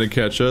one's gonna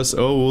catch us.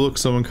 Oh, look,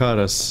 someone caught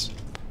us.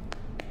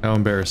 How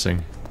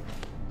embarrassing.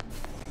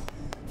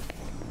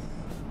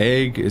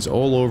 Egg is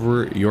all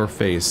over your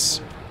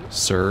face,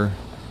 sir.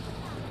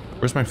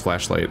 Where's my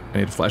flashlight? I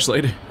need a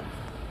flashlight.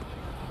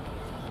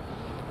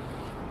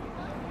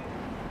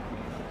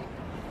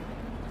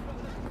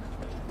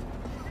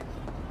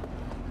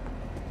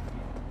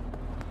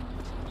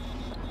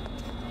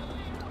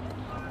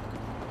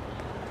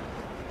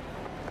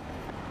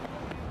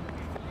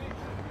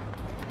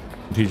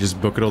 Did he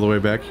just book it all the way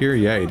back here?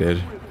 Yeah, he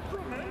did.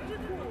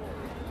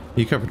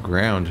 He covered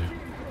ground.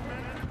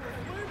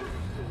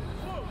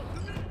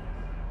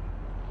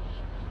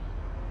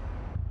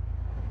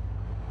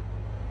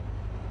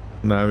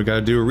 Now we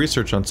gotta do a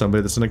research on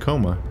somebody that's in a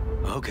coma.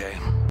 Okay.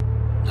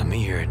 Let me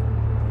hear it.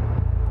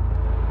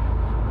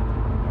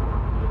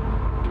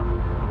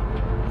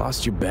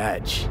 Lost your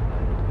badge.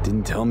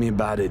 Didn't tell me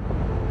about it.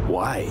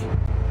 Why?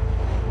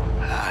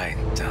 I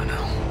don't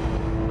know.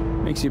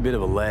 Makes you a bit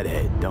of a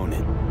leadhead, don't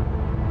it?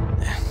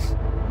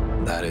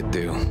 That it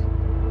do.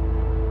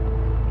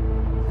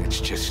 It's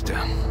just,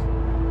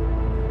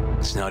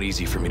 it's not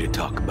easy for me to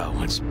talk about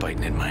what's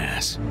biting in my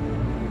ass.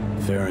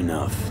 Fair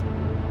enough.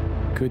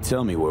 Could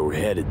tell me where we're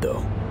headed,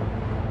 though.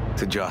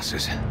 To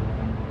Joss's.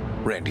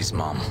 Randy's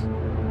mom.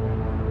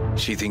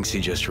 She thinks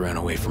he just ran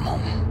away from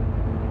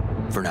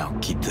home. For now,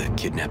 keep the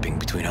kidnapping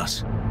between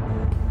us.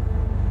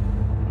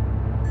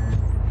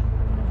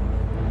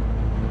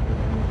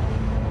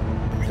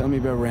 Tell me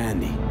about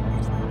Randy.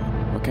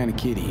 What kind of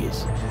kid he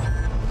is?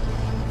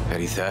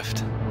 Petty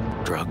theft,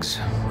 drugs,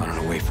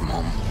 running away from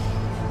home.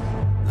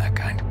 That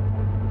kind.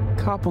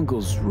 Cop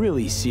uncles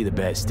really see the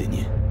best in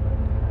you.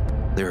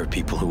 There are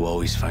people who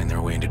always find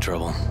their way into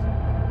trouble.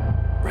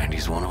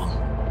 Randy's one of them.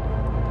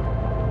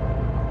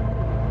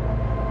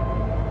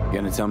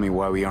 Gonna tell me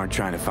why we aren't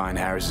trying to find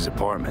Harris's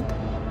apartment?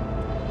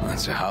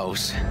 That's a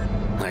house.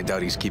 I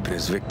doubt he's keeping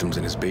his victims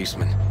in his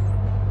basement.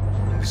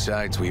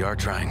 Besides, we are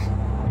trying.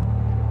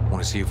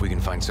 Want to see if we can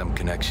find some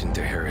connection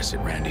to Harris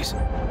at Randy's.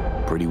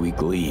 Pretty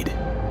weak lead.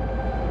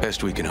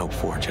 Best we can hope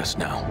for just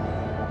now.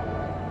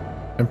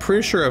 I'm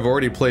pretty sure I've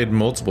already played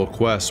multiple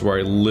quests where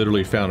I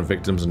literally found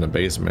victims in the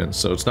basement,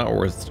 so it's definitely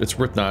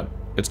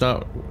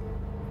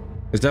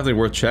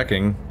worth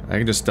checking. I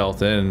can just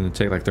stealth in and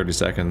take like 30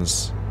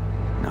 seconds.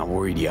 Not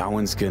worried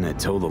Yawen's gonna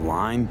toe the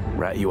line?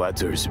 Rat you out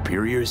to her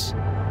superiors?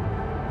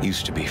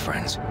 Used to be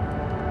friends.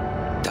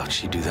 Doubt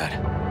she'd do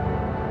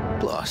that.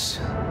 Plus,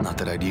 not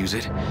that I'd use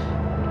it,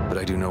 but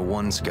I do know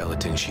one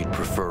skeleton she'd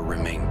prefer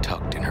remain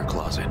tucked in her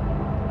closet.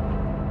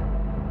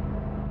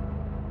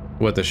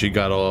 What, that she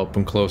got all up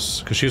and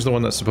close? Because she's the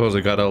one that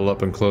supposedly got all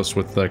up and close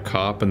with the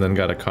cop and then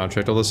got a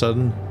contract all of a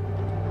sudden?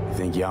 You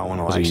think Yawen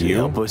will actually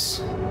help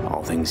us?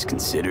 All things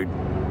considered?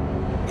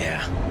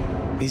 Yeah.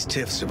 These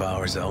tiffs of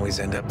ours always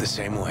end up the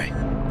same way.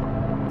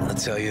 I'll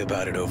tell you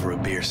about it over a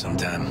beer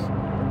sometime.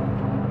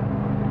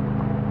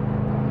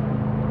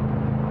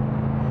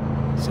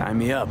 Sign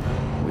me up.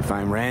 We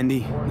find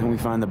Randy, then we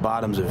find the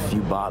bottoms of a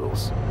few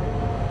bottles.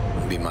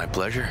 It'd be my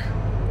pleasure.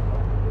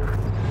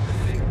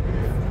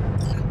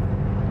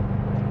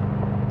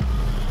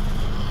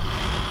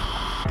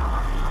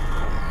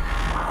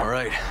 All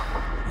right,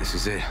 this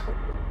is it.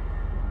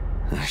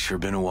 It's sure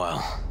been a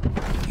while.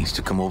 Used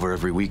to come over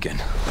every weekend.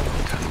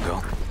 Time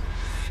ago.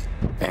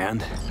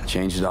 And?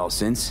 Changed it all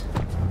since?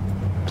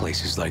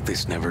 Places like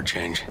this never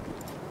change.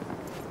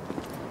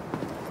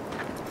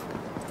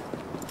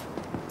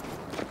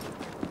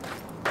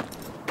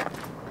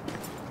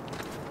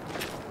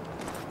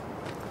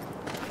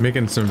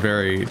 Making some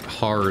very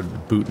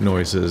hard boot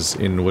noises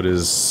in what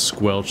is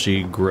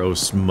squelchy,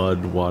 gross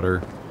mud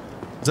water.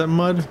 Is that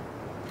mud?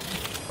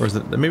 Or is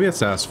it, maybe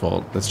it's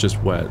asphalt that's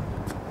just wet.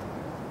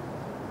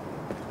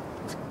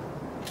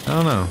 I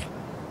don't know.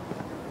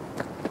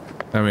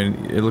 I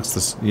mean, it looks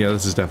this, yeah,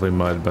 this is definitely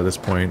mud by this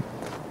point.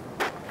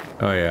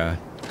 Oh yeah.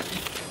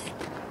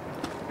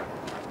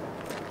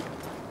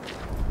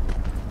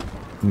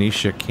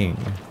 Nisha King.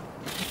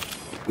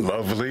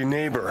 Lovely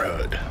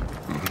neighborhood.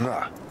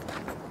 Mwah.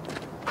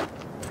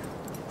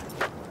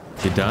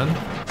 You done?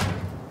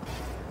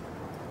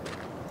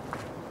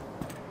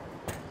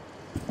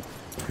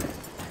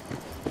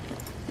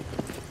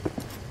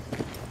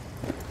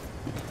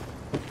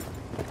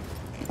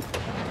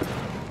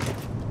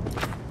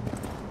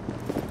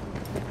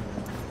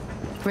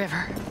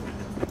 River.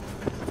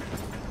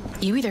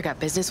 You either got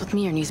business with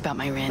me or news about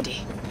my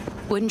Randy.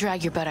 Wouldn't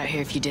drag your butt out here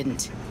if you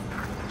didn't.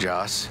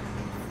 Joss,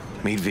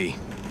 meet V.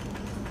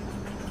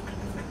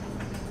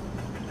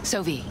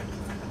 So V,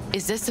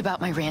 is this about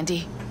my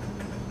Randy?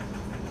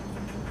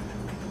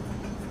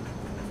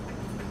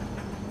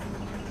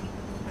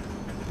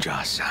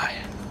 Joss, I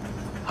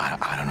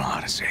don't know how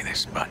to say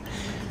this, but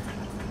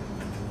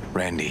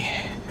Randy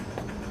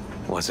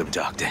was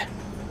abducted.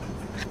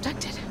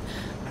 Abducted?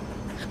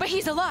 But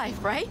he's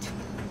alive, right?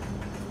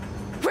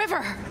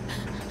 River!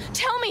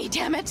 Tell me,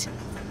 damn it!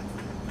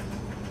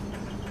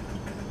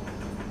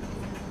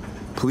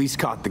 Police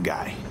caught the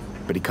guy,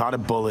 but he caught a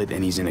bullet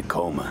and he's in a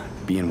coma,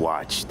 being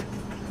watched.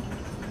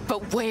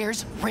 But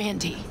where's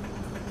Randy?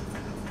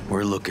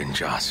 We're looking,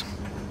 Joss.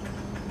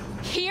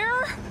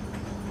 Here?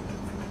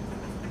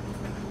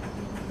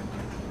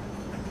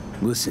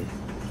 Listen,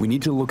 we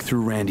need to look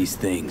through Randy's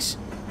things.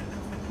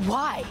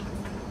 Why?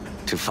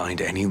 To find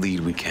any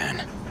lead we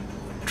can.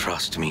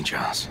 Trust me,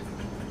 Joss.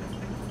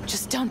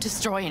 Just don't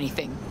destroy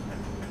anything.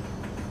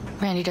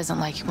 Randy doesn't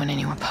like it when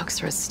anyone pokes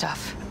through his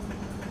stuff.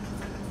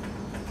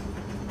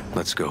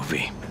 Let's go,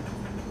 V.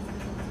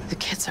 The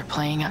kids are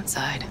playing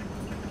outside.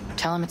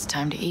 Tell them it's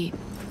time to eat.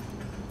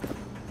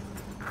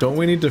 Don't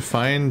we need to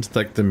find,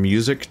 like, the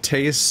music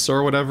tastes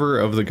or whatever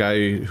of the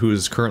guy who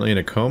is currently in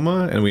a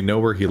coma, and we know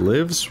where he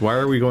lives? Why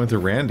are we going through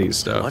Randy's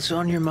stuff? What's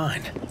on your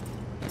mind?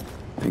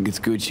 I think it's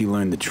good she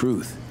learned the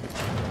truth.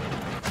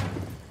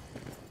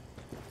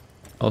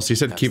 Also, he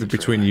said keep it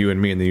between you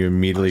and me, and then you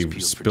immediately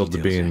spilled the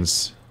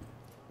beans.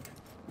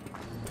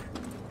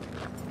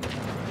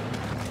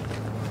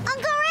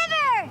 Uncle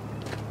River!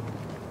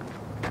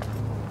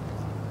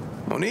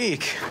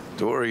 Monique,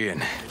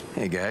 Dorian.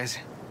 Hey, guys.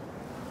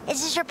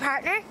 Is this your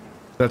partner?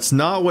 That's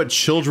not what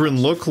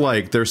children look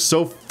like. They're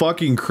so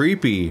fucking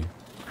creepy.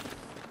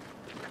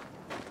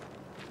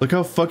 Look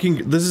how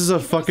fucking... This is a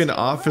fucking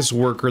office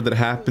worker that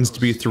happens to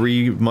be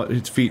 3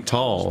 feet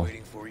tall.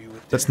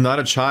 That's not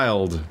a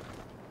child.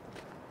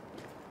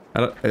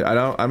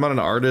 I'm not an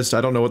artist.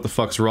 I don't know what the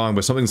fuck's wrong,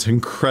 but something's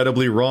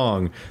incredibly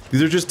wrong.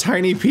 These are just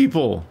tiny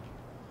people.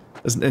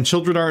 And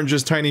children aren't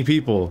just tiny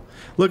people.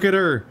 Look at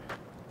her.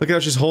 Look at how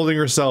she's holding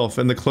herself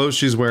and the clothes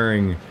she's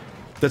wearing.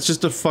 That's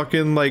just a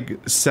fucking, like,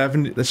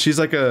 70... She's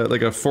like a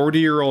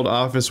 40-year-old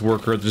office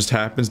worker that just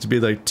happens to be,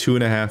 like,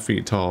 2.5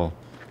 feet tall.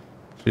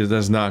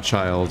 That's not a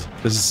child.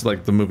 This is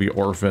like the movie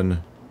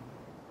Orphan.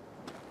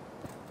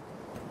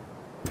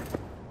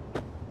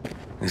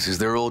 This is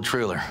their old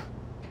trailer.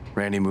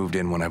 Randy moved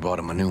in when I bought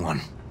him a new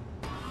one.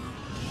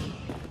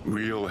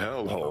 Real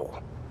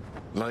hellhole.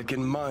 Like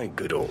in my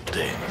good old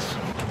days.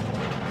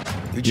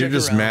 You're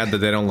just mad that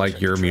they don't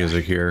like your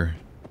music here.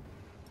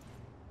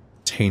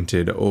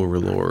 Tainted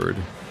Overlord.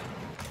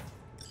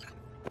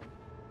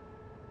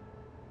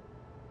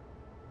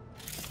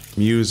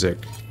 Music.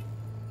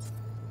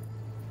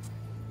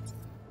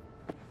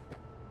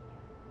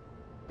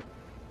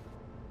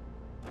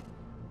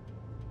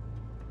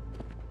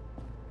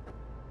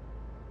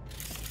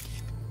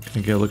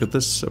 Can I get a look at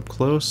this up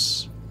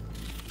close?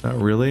 Not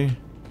really.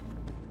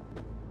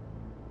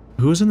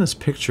 Who's in this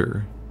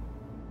picture?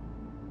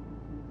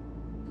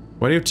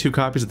 Why do you have 2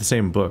 copies of the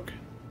same book?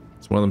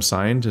 Is one of them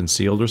signed and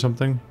sealed or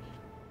something?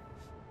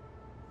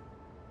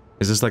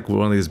 Is this like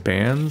one of these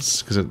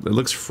bands? Because it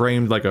looks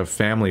framed like a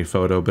family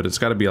photo, but it's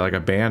got to be like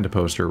a band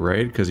poster,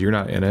 right? Because you're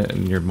not in it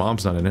and your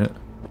mom's not in it.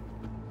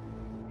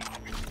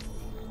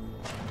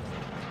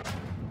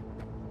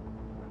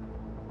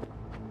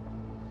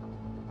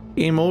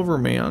 Game over,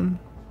 man.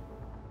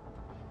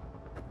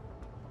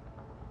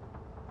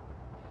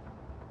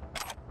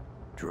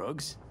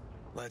 Drugs?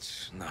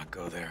 Let's not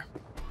go there.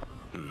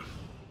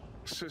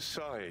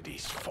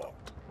 Society's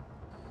fault.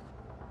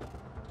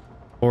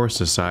 Or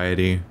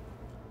society.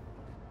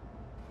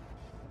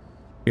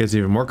 He has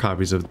even more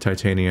copies of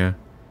Titania.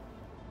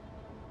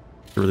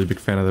 A really big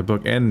fan of the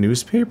book. And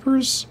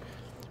newspapers?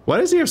 Why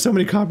does he have so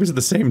many copies of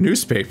the same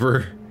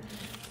newspaper?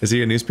 Is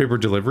he a newspaper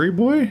delivery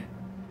boy?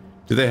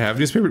 Do they have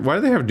newspapers? Why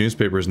do they have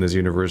newspapers in this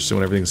universe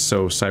when everything's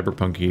so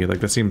cyberpunky?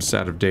 Like, that seems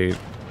out of date.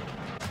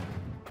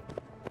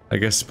 I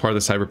guess part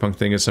of the cyberpunk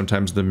thing is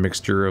sometimes the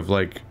mixture of,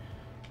 like,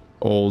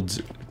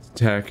 old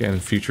tech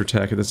and future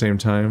tech at the same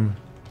time.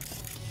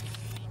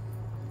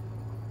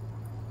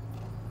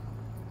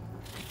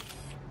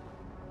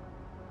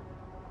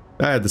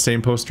 I had the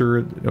same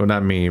poster, no,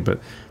 not me,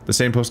 but the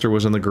same poster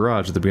was in the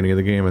garage at the beginning of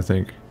the game, I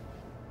think.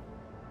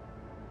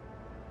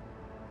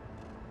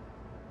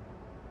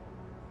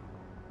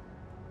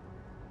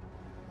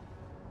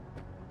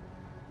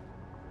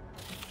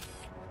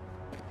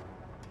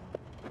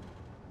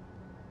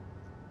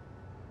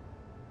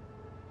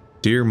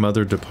 Dear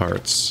Mother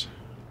departs.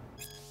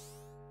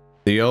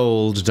 The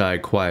old die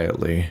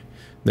quietly,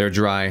 their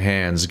dry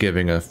hands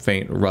giving a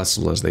faint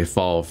rustle as they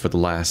fall for the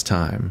last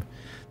time.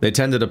 They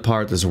tend to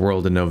depart this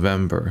world in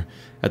November,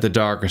 at the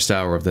darkest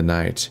hour of the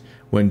night,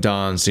 when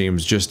dawn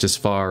seems just as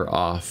far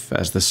off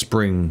as the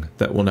spring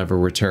that will never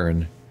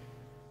return.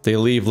 They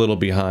leave little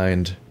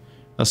behind.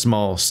 A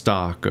small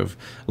stock of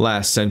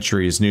last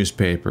century's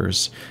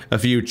newspapers, a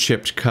few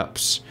chipped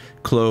cups,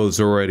 clothes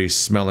already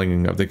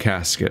smelling of the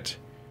casket.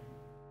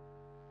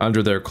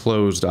 Under their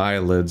closed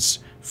eyelids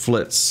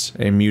flits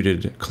a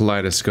muted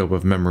kaleidoscope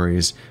of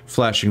memories,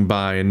 flashing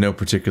by in no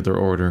particular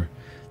order.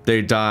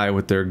 They die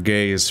with their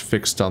gaze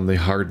fixed on the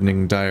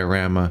hardening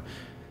diorama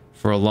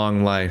for a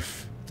long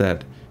life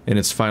that, in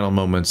its final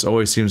moments,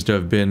 always seems to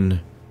have been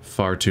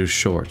far too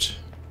short.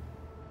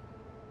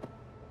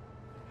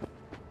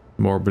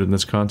 Morbid in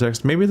this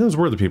context. Maybe those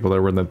were the people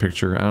that were in that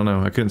picture. I don't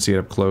know. I couldn't see it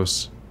up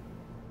close.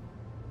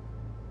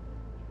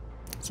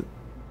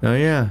 Oh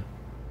yeah.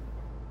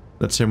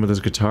 That's him with his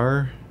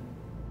guitar.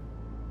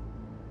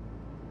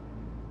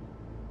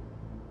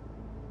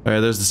 Oh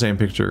yeah, there's the same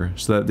picture.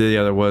 So that,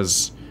 yeah, there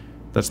was...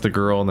 That's the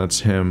girl and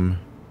that's him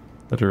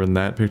that are in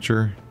that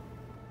picture.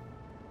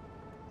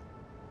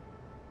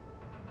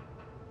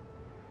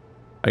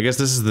 I guess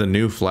this is the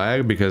new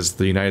flag because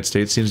the United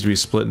States seems to be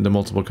split into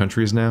multiple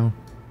countries now.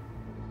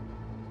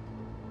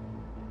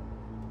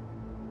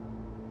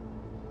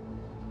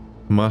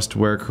 Must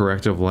wear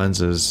corrective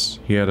lenses.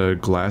 He had a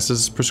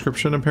glasses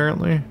prescription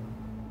apparently.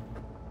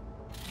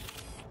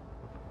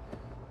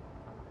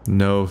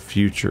 No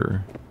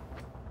future.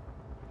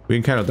 We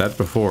encountered that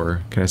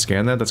before. Can I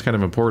scan that? That's kind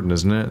of important,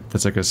 isn't it?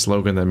 That's like a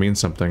slogan that means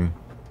something.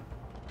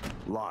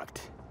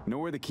 Locked. Know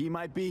where the key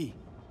might be?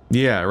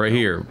 Yeah, right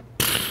here.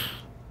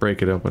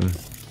 Break it open.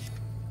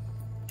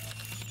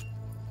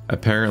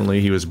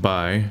 Apparently he was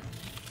by.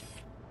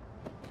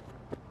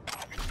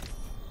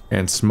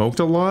 And smoked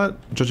a lot,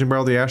 judging by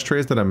all the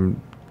ashtrays that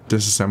I'm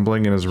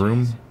disassembling in his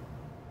room.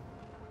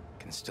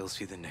 Can still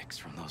see the nicks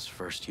from those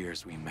first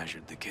years we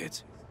measured the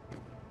kids.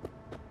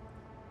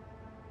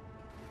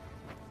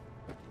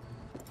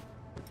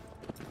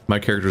 My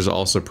character is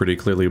also pretty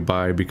clearly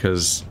bi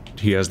because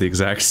he has the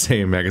exact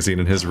same magazine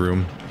in his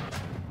room.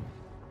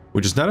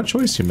 Which is not a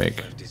choice you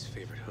make.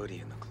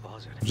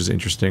 Which is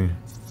interesting.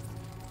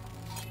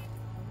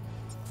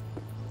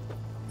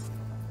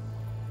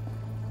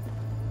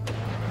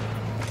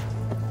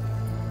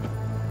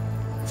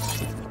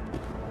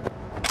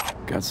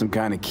 Got some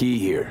kind of key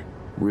here.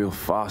 Real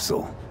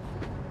fossil.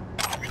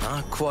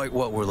 Not quite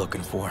what we're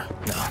looking for.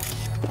 No.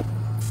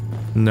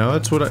 No,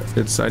 it's what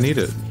I need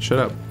it. Shut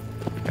up.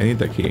 I need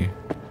that key.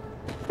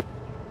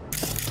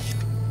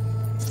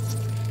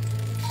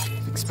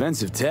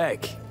 Expensive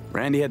tech.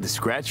 Randy had to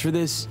scratch for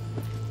this?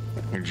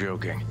 You're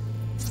joking.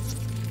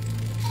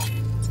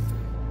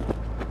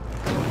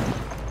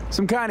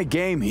 Some kind of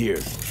game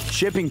here.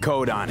 Shipping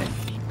code on it.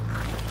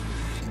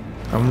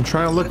 I'm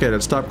trying to look at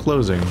it. Stop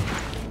closing.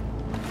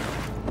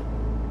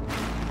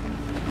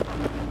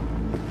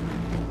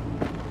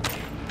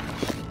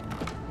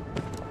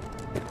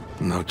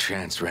 No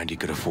chance Randy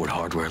could afford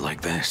hardware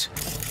like this.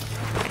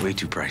 Way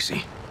too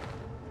pricey.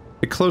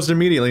 It closed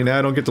immediately. Now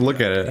I don't get to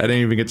look at it. I didn't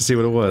even get to see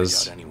what it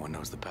was. I doubt anyone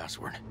knows the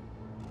password.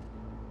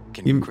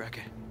 Can you crack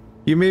it?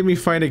 You made me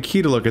find a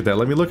key to look at that.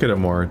 Let me look at it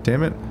more.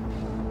 Damn it.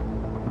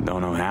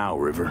 Don't know how,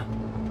 River.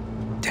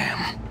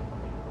 Damn.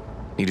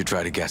 Need to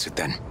try to guess it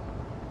then.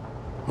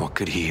 What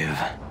could he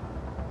have?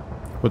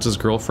 What's his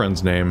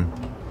girlfriend's name?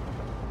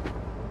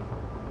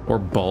 Or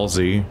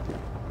Ballsy.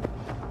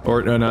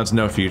 Or, no, it's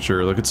no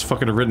future. Look, it's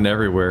fucking written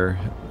everywhere.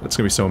 It's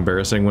gonna be so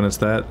embarrassing when it's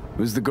that.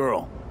 Who's the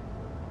girl?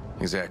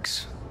 His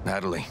ex,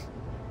 Natalie.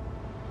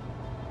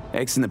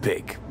 Ex in the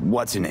pic.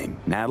 What's her name?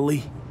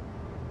 Natalie?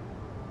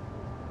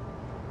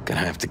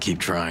 Gonna have to keep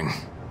trying.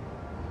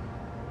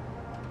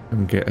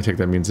 Okay, I take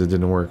that means it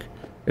didn't work.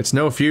 It's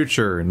no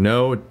future.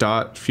 No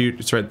dot future.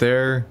 It's right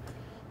there.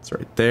 It's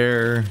right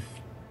there.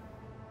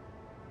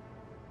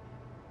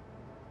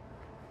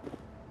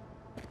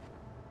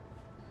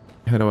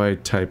 How do I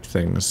type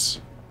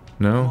things?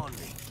 No?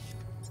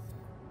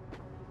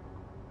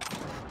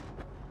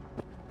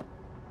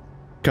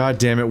 God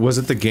damn it, was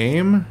it the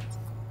game?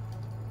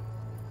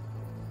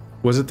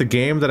 Was it the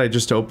game that I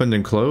just opened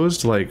and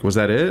closed? Like, was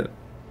that it?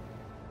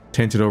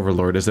 Tainted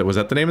Overlord, was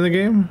that the name of the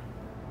game?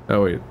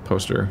 Oh wait,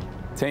 poster.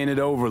 Tainted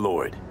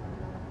Overlord.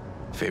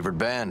 Favorite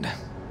band?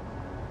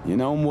 You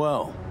know him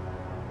well.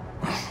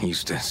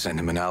 Used to send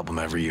him an album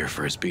every year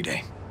for his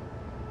B-Day.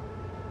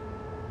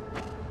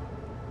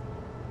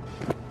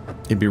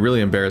 It'd be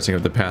really embarrassing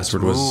if the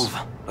password was...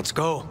 Let's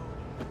go.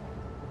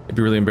 It'd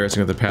be really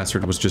embarrassing if the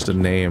password was just a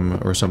name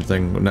or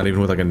something, not even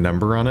with like a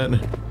number on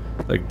it.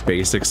 Like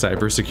basic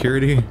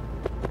cybersecurity.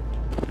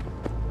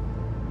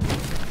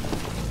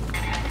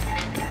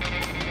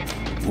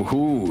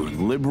 Ooh,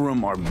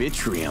 Liberum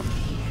Arbitrium.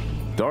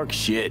 Dark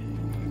shit.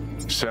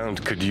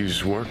 Sound could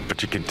use work,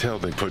 but you can tell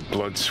they put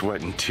blood,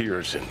 sweat, and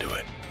tears into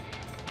it.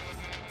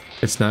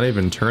 It's not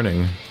even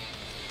turning.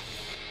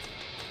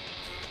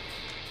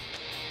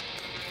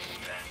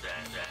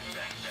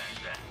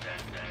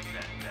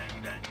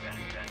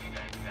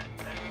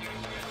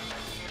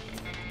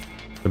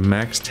 The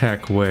Max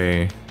Tac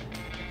way.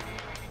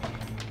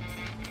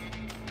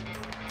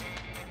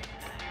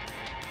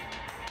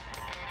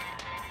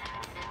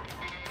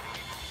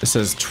 It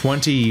says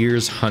 20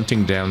 years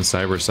hunting down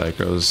cyber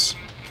psychos.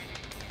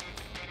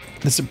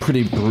 That's a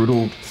pretty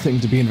brutal thing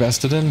to be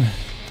invested in.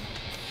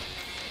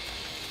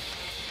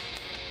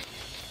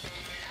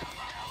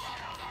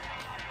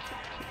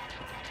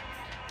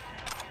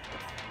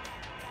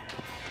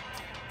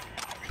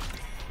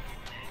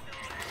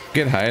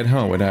 Get high at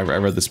home. I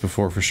read this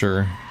before for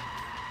sure.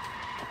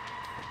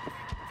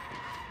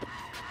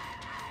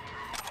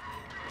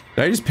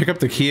 Did I just pick up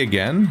the key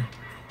again?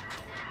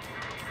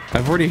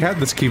 I've already had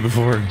this key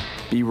before.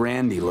 B.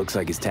 Randy looks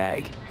like his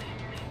tag.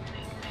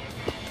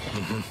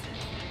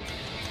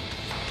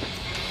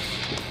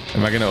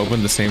 Am I gonna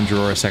open the same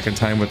drawer a second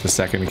time with the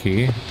second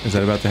key? Is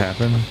that about to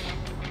happen?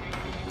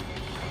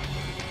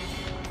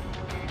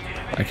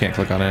 I can't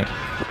click on it.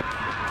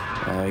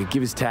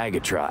 Give his tag a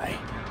try.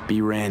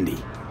 B.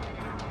 Randy.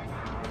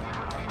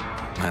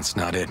 That's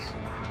not it.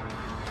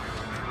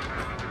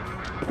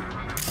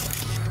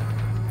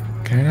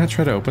 Can I not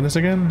try to open this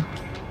again?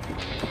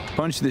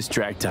 Punch this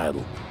track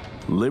title.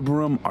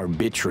 Liberum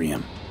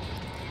Arbitrium.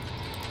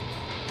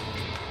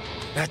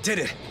 That did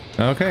it.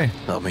 Okay.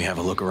 Help me have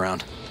a look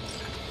around.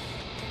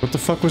 What the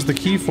fuck was the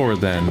key for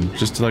then?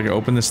 Just to like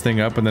open this thing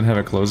up and then have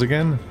it close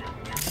again?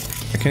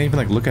 I can't even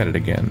like look at it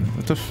again.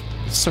 What the f-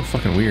 It's so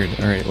fucking weird.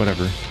 Alright,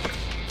 whatever.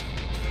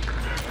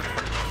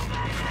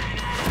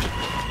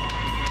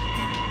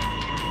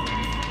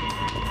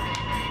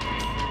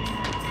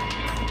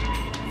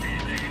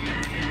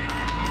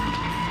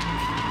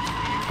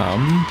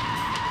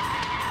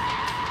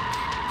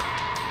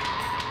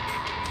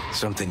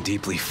 Something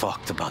deeply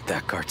fucked about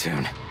that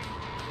cartoon.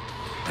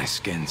 My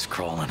skin's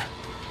crawling.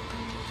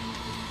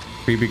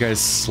 Creepy guys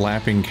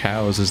slapping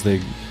cows as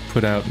they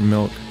put out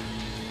milk.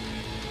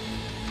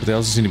 But they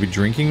also seem to be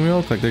drinking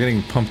milk? Like they're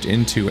getting pumped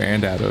into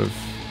and out of.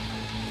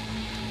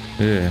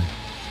 Ugh.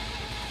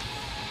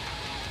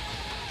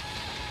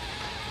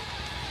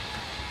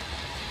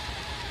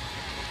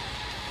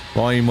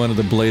 Volume 1 of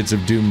the Blades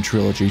of Doom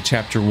trilogy,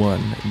 Chapter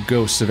 1,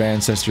 Ghosts of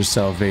Ancestors'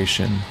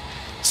 Salvation.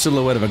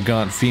 Silhouette of a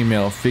gaunt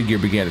female figure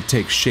began to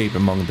take shape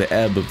among the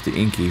ebb of the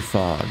inky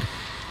fog.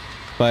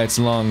 By its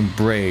long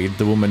braid,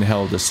 the woman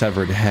held a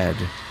severed head.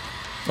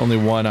 Only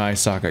one eye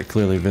socket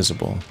clearly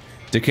visible.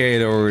 Decay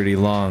had already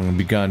long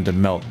begun to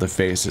melt the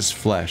face's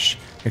flesh,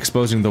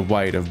 exposing the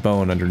white of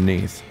bone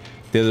underneath.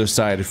 The other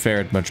side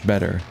fared much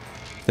better.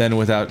 Then,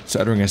 without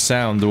uttering a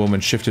sound, the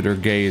woman shifted her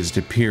gaze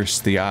to pierce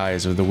the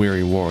eyes of the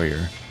weary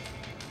warrior.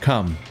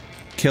 "Come,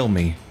 kill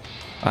me.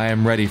 I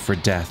am ready for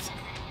death,"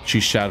 she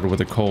shouted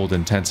with a cold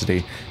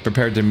intensity,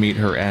 prepared to meet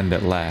her end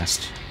at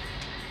last.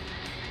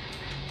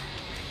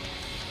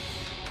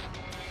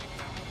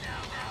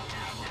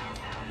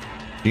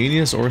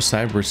 Genius or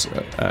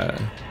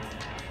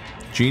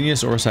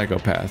genius or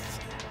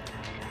psychopath?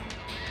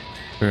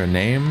 Is there a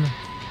name?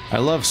 I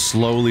love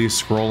slowly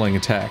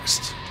scrolling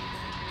text.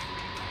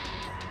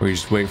 Or you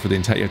just wait for the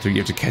entire, you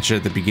have to catch it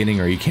at the beginning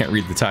or you can't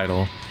read the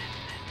title.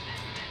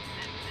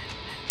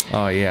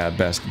 Oh yeah,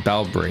 best.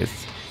 Ballard.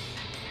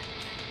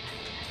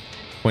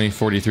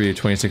 2043 to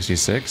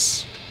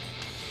 2066?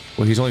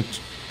 Well, he's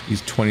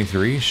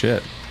 23?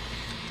 Shit.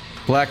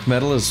 Black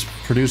metal has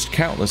produced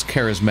countless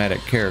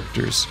charismatic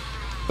characters,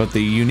 but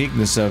the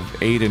uniqueness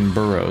of Aidan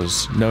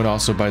Burroughs, known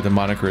also by the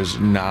monikers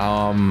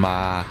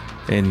Nomad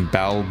and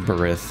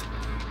Ballard,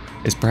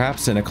 is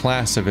perhaps in a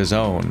class of its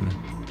own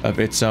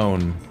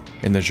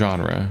in the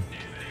genre.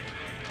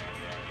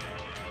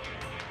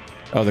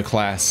 Oh, the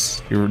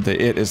class.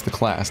 It is the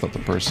class, not the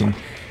person.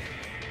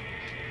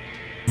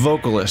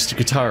 Vocalist,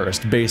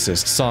 guitarist,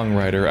 bassist,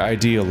 songwriter,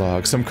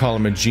 ideologue. Some call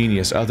him a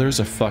genius, others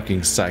a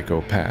fucking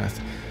psychopath.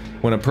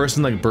 When a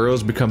person like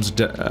Burroughs becomes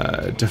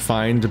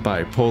defined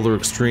by polar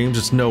extremes,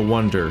 it's no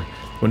wonder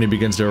when he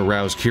begins to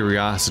arouse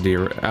curiosity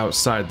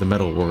outside the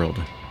metal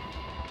world.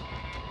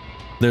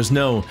 There's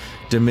no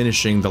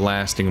diminishing the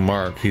lasting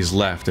mark he's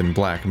left in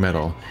black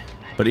metal,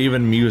 but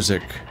even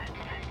music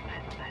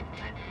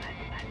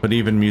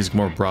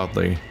more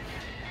broadly.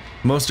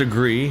 Most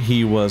agree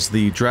he was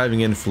the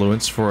driving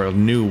influence for a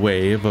new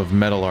wave of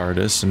metal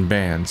artists and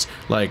bands,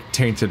 like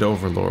Tainted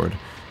Overlord,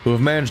 who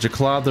have managed to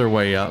claw their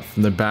way up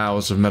from the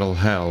bowels of metal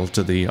hell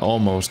to the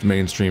almost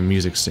mainstream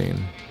music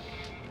scene.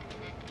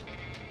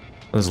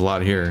 There's a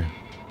lot here.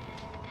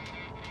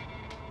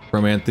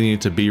 From Anthony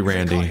to B.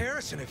 Randy.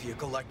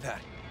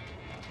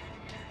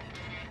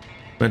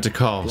 Meant to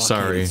call,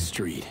 sorry.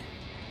 Street.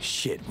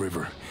 Shit,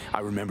 River.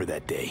 I remember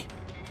that day.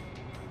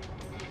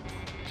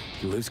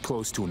 He lives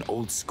close to an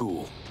old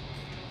school.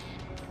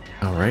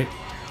 Alright.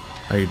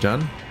 Are you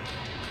done?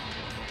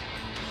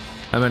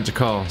 I meant to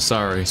call,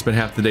 sorry. Spent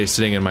half the day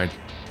sitting in my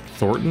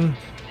Thornton?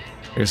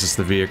 I guess it's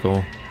the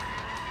vehicle.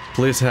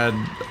 Police had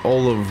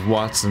Olive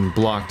Watson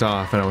blocked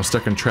off and I was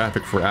stuck in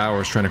traffic for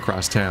hours trying to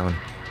cross town.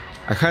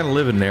 I kind of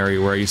live in an area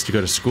where I used to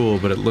go to school,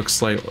 but it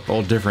looks like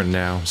all different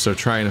now, so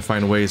trying to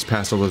find ways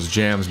past all those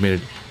jams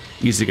made it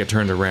easy to get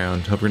turned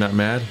around. Hope you're not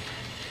mad?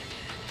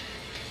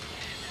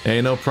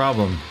 Hey, no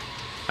problem.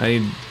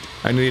 I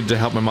needed to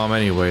help my mom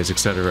anyways,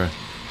 etc.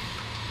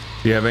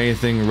 Do you have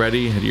anything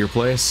ready at your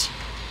place?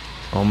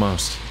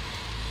 Almost.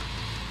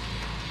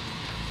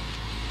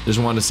 Just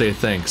wanted to say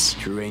thanks.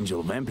 True angel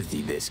of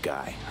empathy, this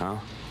guy, huh?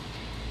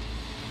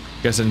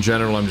 Guess in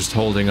general I'm just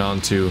holding on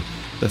to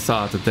the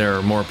thought that there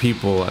are more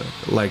people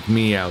like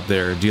me out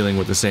there dealing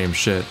with the same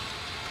shit.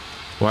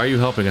 Why are you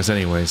helping us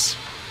anyways?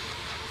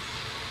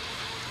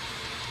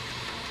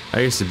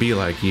 I used to be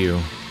like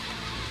you.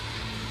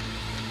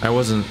 I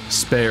wasn't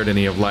spared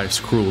any of life's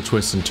cruel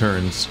twists and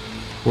turns.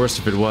 Worst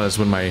if it was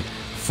when my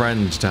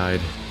friend died.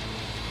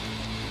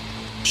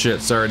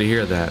 Shit, sorry to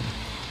hear that.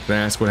 Can I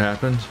ask what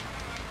happened?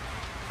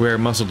 Rare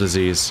muscle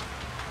disease.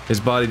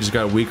 His body just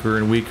got weaker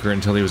and weaker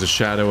until he was a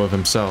shadow of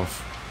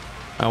himself.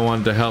 I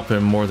wanted to help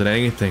him more than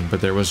anything,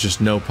 but there was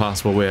just no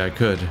possible way I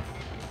could.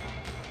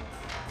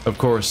 Of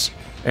course,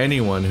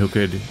 anyone who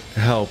could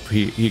help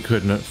he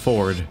couldn't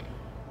afford.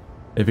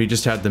 If he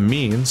just had the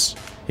means,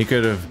 he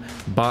could have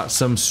bought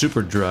some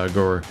super drug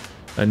or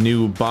a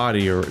new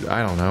body or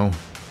I don't know.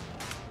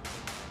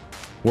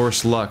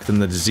 Worse luck than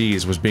the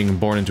disease was being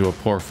born into a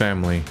poor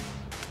family.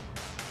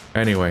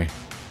 Anyway,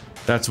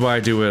 that's why I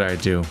do what I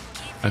do.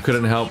 I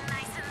couldn't help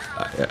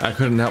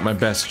my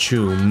best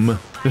choom.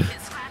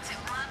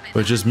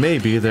 But just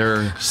maybe there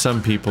are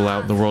some people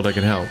out in the world I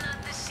can help.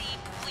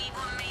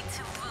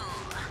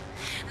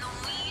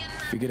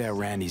 Figured out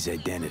Randy's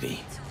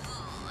identity.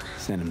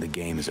 Sent him the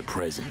game as a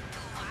present.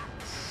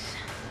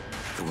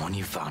 The one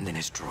you found in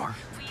his drawer?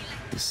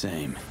 The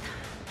same.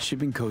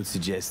 Shipping code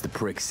suggests the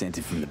prick sent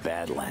it from the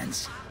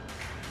Badlands.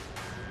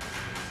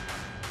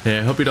 Hey,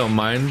 I hope you don't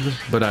mind,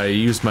 but I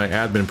used my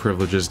admin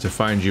privileges to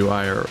find you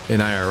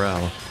in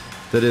IRL.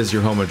 That is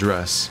your home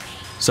address.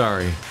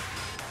 Sorry.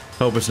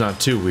 Hope it's not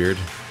too weird.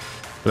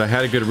 But I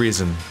had a good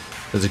reason.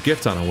 There's a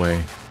gift on the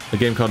way. A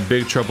game called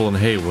Big Trouble in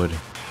Haywood.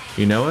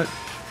 You know it?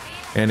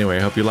 Anyway, I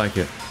hope you like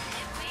it.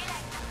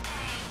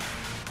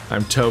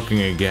 I'm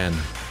toking again.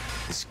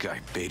 This guy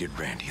baited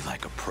Randy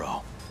like a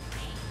pro.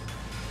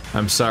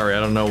 I'm sorry, I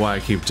don't know why I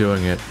keep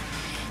doing it.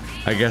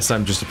 I guess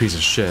I'm just a piece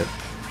of shit.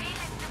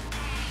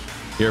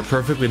 You're a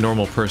perfectly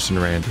normal person,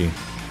 Randy.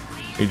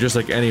 You're just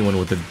like anyone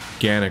with a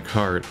organic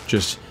heart,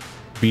 just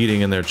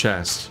beating in their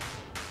chest.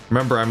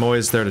 Remember, I'm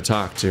always there to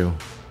talk to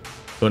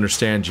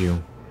understand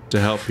you, to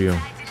help you.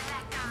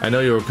 I know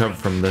you'll recover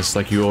from this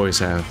like you always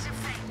have.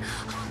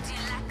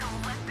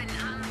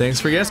 Thanks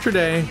for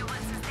yesterday.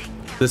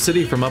 The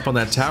city from up on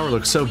that tower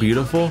looks so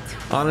beautiful.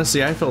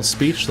 Honestly, I felt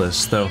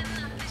speechless, though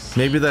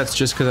maybe that's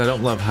just because I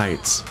don't love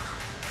heights.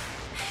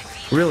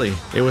 Really,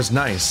 it was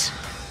nice.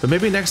 But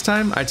maybe next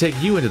time I take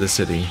you into the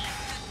city.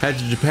 Head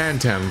to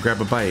Japantown,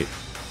 grab a bite.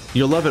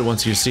 You'll love it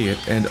once you see it,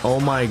 and oh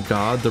my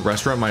god, the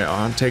restaurant my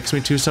aunt takes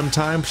me to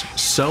sometimes,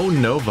 so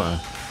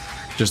Nova.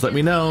 Just let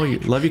me know.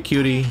 Love you,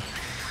 cutie.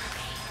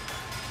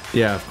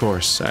 Yeah, of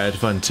course, I had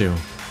fun too.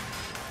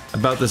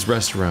 About this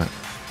restaurant,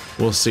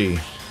 we'll see.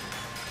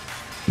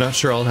 Not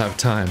sure I'll have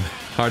time.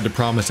 Hard to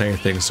promise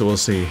anything, so we'll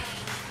see.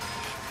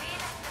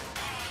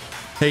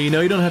 Hey, you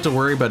know you don't have to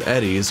worry about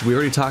Eddie's. We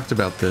already talked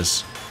about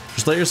this.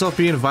 Just let yourself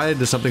be invited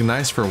to something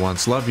nice for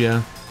once. Love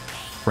ya.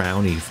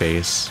 Frowny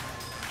face.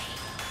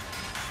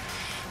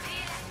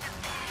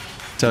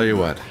 Tell you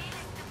what.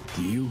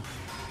 Are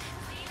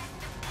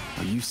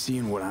you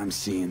seeing what I'm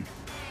seeing?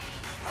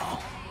 No.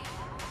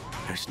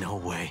 There's no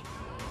way.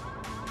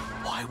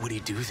 Why would he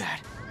do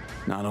that?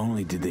 Not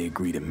only did they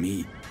agree to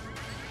meet,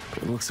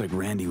 but it looks like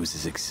Randy was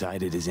as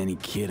excited as any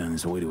kid on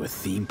his way to a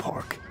theme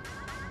park.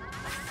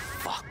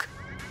 Fuck.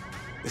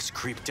 This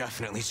creep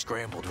definitely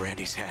scrambled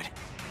Randy's head.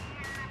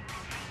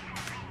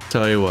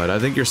 Tell you what, I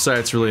think your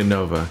site's really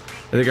Nova.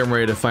 I think I'm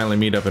ready to finally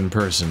meet up in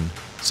person.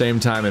 Same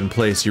time and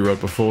place you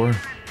wrote before.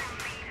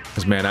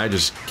 Cause man, I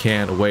just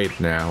can't wait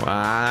now.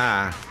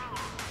 Ah!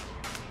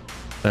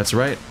 That's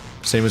right.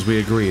 Same as we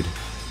agreed.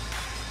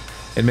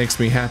 It makes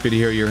me happy to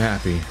hear you're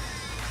happy.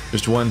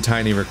 Just one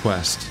tiny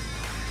request.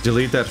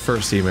 Delete that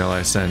first email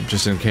I sent,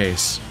 just in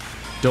case.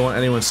 Don't want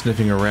anyone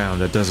sniffing around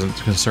that doesn't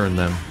concern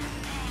them.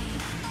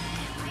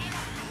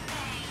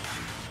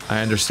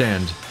 I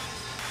understand.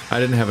 I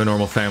didn't have a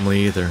normal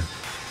family either.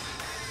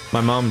 My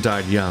mom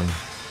died young.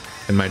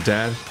 And my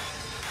dad?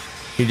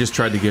 He just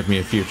tried to give me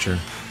a future.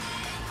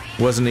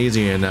 Wasn't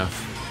easy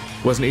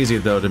enough. Wasn't easy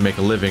though to make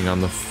a living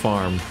on the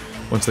farm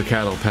once the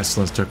cattle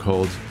pestilence took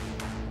hold.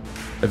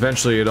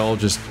 Eventually it all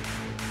just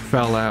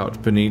fell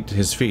out beneath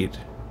his feet.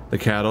 The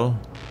cattle,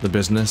 the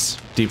business,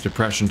 deep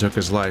depression took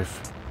his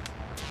life.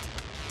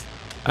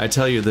 I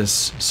tell you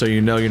this so you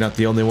know you're not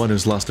the only one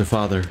who's lost a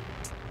father.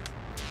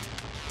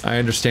 I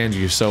understand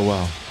you so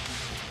well.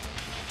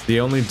 The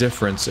only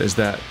difference is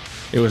that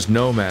it was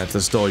Nomads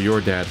that stole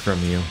your dad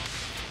from you.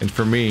 And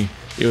for me,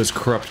 it was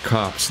corrupt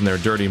cops and their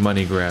dirty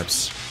money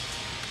grabs.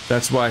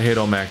 That's why I hate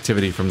all my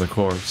activity from the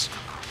corps.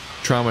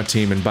 Trauma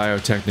team and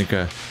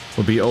Biotechnica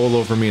would be all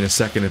over me in a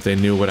second if they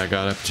knew what I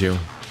got up to.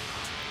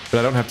 But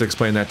I don't have to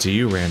explain that to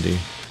you, Randy.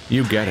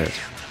 You get it.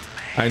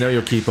 I know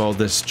you'll keep all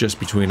this just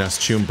between us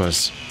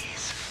Chumbas.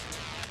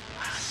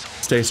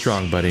 Stay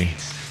strong, buddy.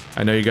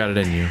 I know you got it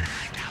in you.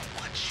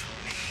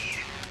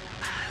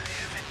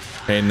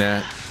 Hey,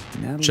 Nat.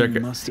 Natalie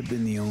must have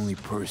been the only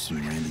person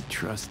Randy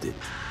trusted.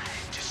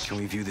 Can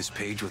we view this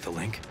page with a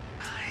link?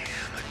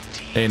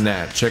 Hey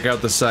Nat, check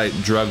out the site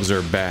Drugs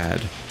Are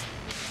Bad.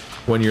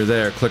 When you're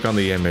there, click on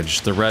the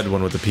image, the red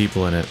one with the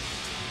people in it.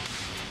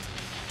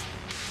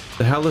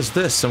 The hell is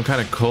this? Some kind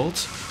of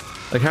cult?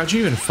 Like, how'd you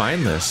even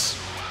find this?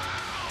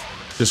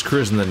 Just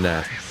cruising the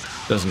net.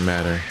 Doesn't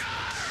matter.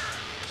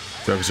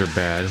 Drugs are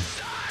bad.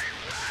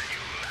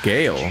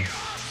 Gale?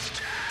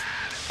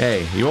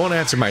 Hey, you won't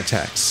answer my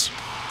texts.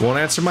 Won't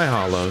answer my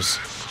hollows.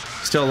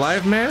 Still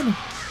alive, man?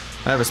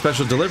 I have a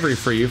special delivery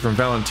for you from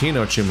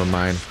Valentino, Chuma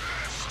mine.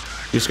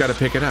 You just gotta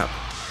pick it up.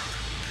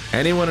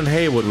 Anyone in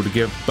Haywood would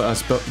give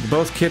us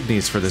both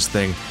kidneys for this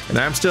thing, and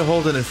I'm still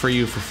holding it for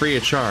you for free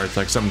of charge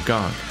like some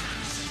gonk.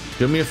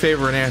 Do me a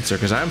favor and answer,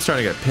 because I'm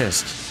starting to get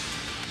pissed.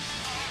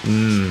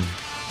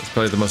 That's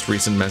probably the most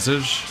recent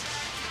message.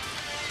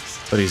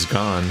 But he's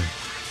gone.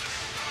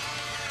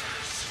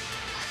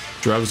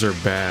 Drugs are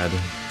bad.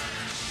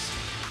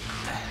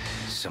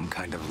 Some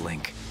kind of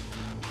link.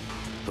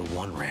 The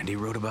one Randy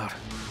wrote about?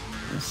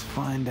 Let's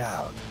find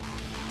out.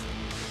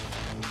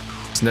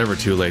 It's never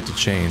too late to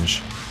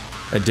change.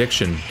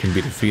 Addiction can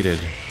be defeated.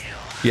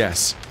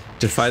 Yes,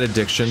 to fight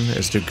addiction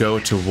is to go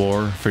to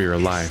war for your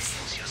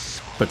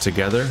life. But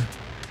together,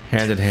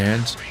 hand in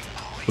hand,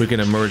 we can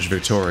emerge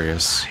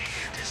victorious.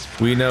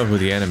 We know who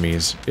the enemy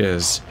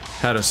is,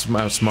 how to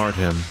outsmart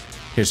him,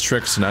 his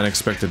tricks and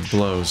unexpected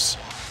blows.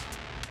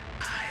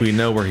 We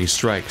know where he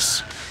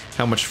strikes,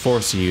 how much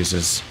force he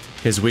uses,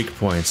 his weak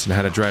points, and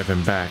how to drive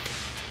him back.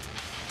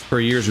 For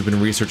years we've been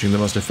researching the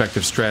most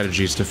effective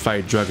strategies to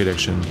fight drug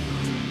addiction.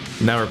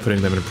 Now we're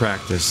putting them in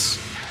practice.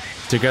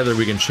 Together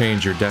we can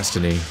change your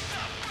destiny,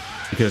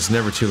 because it's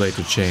never too late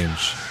to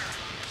change.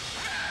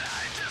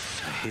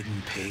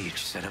 hidden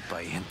page set up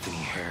by Anthony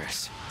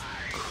Harris.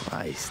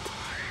 Christ.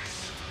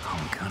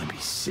 I'm gonna be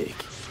sick.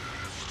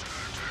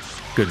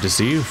 Good to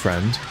see you,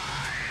 friend.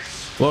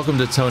 Welcome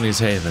to Tony's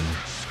Haven.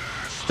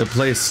 The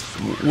place,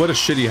 what a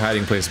shitty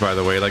hiding place, by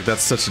the way. Like,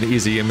 that's such an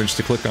easy image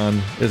to click on.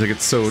 It's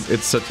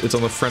like, it's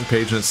on the front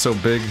page and it's so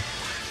big.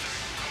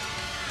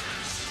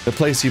 The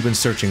place you've been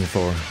searching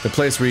for. The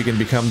place where you can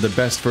become the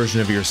best version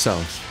of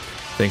yourself.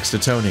 Thanks to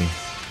Tony.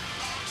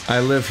 I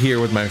live here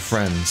with my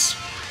friends.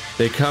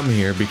 They come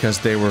here because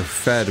they were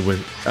fed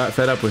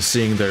up with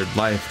seeing their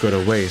life go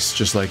to waste,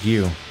 just like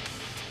you.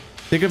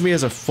 Think of me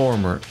as a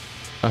farmer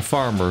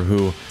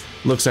who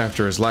looks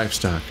after his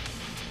livestock.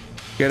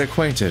 Get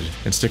acquainted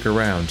and stick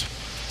around.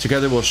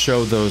 Together we'll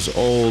show those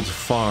old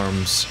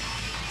farms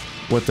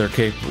what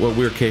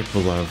we're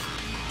capable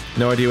of.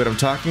 No idea what I'm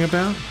talking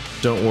about?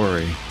 Don't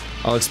worry.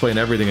 I'll explain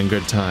everything in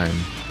good time.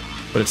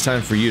 But it's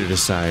time for you to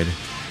decide.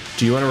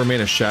 Do you want to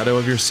remain a shadow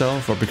of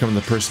yourself or become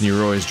the person you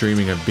were always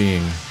dreaming of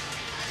being?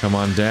 Come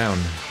on down.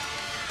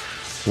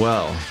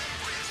 Well,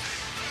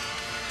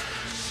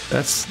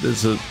 so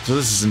this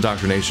is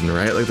indoctrination,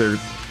 right? Like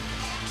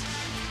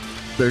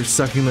they're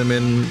sucking them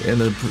in and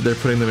they're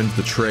putting them into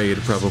the trade,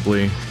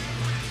 probably.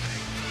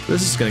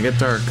 This is gonna get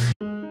dark.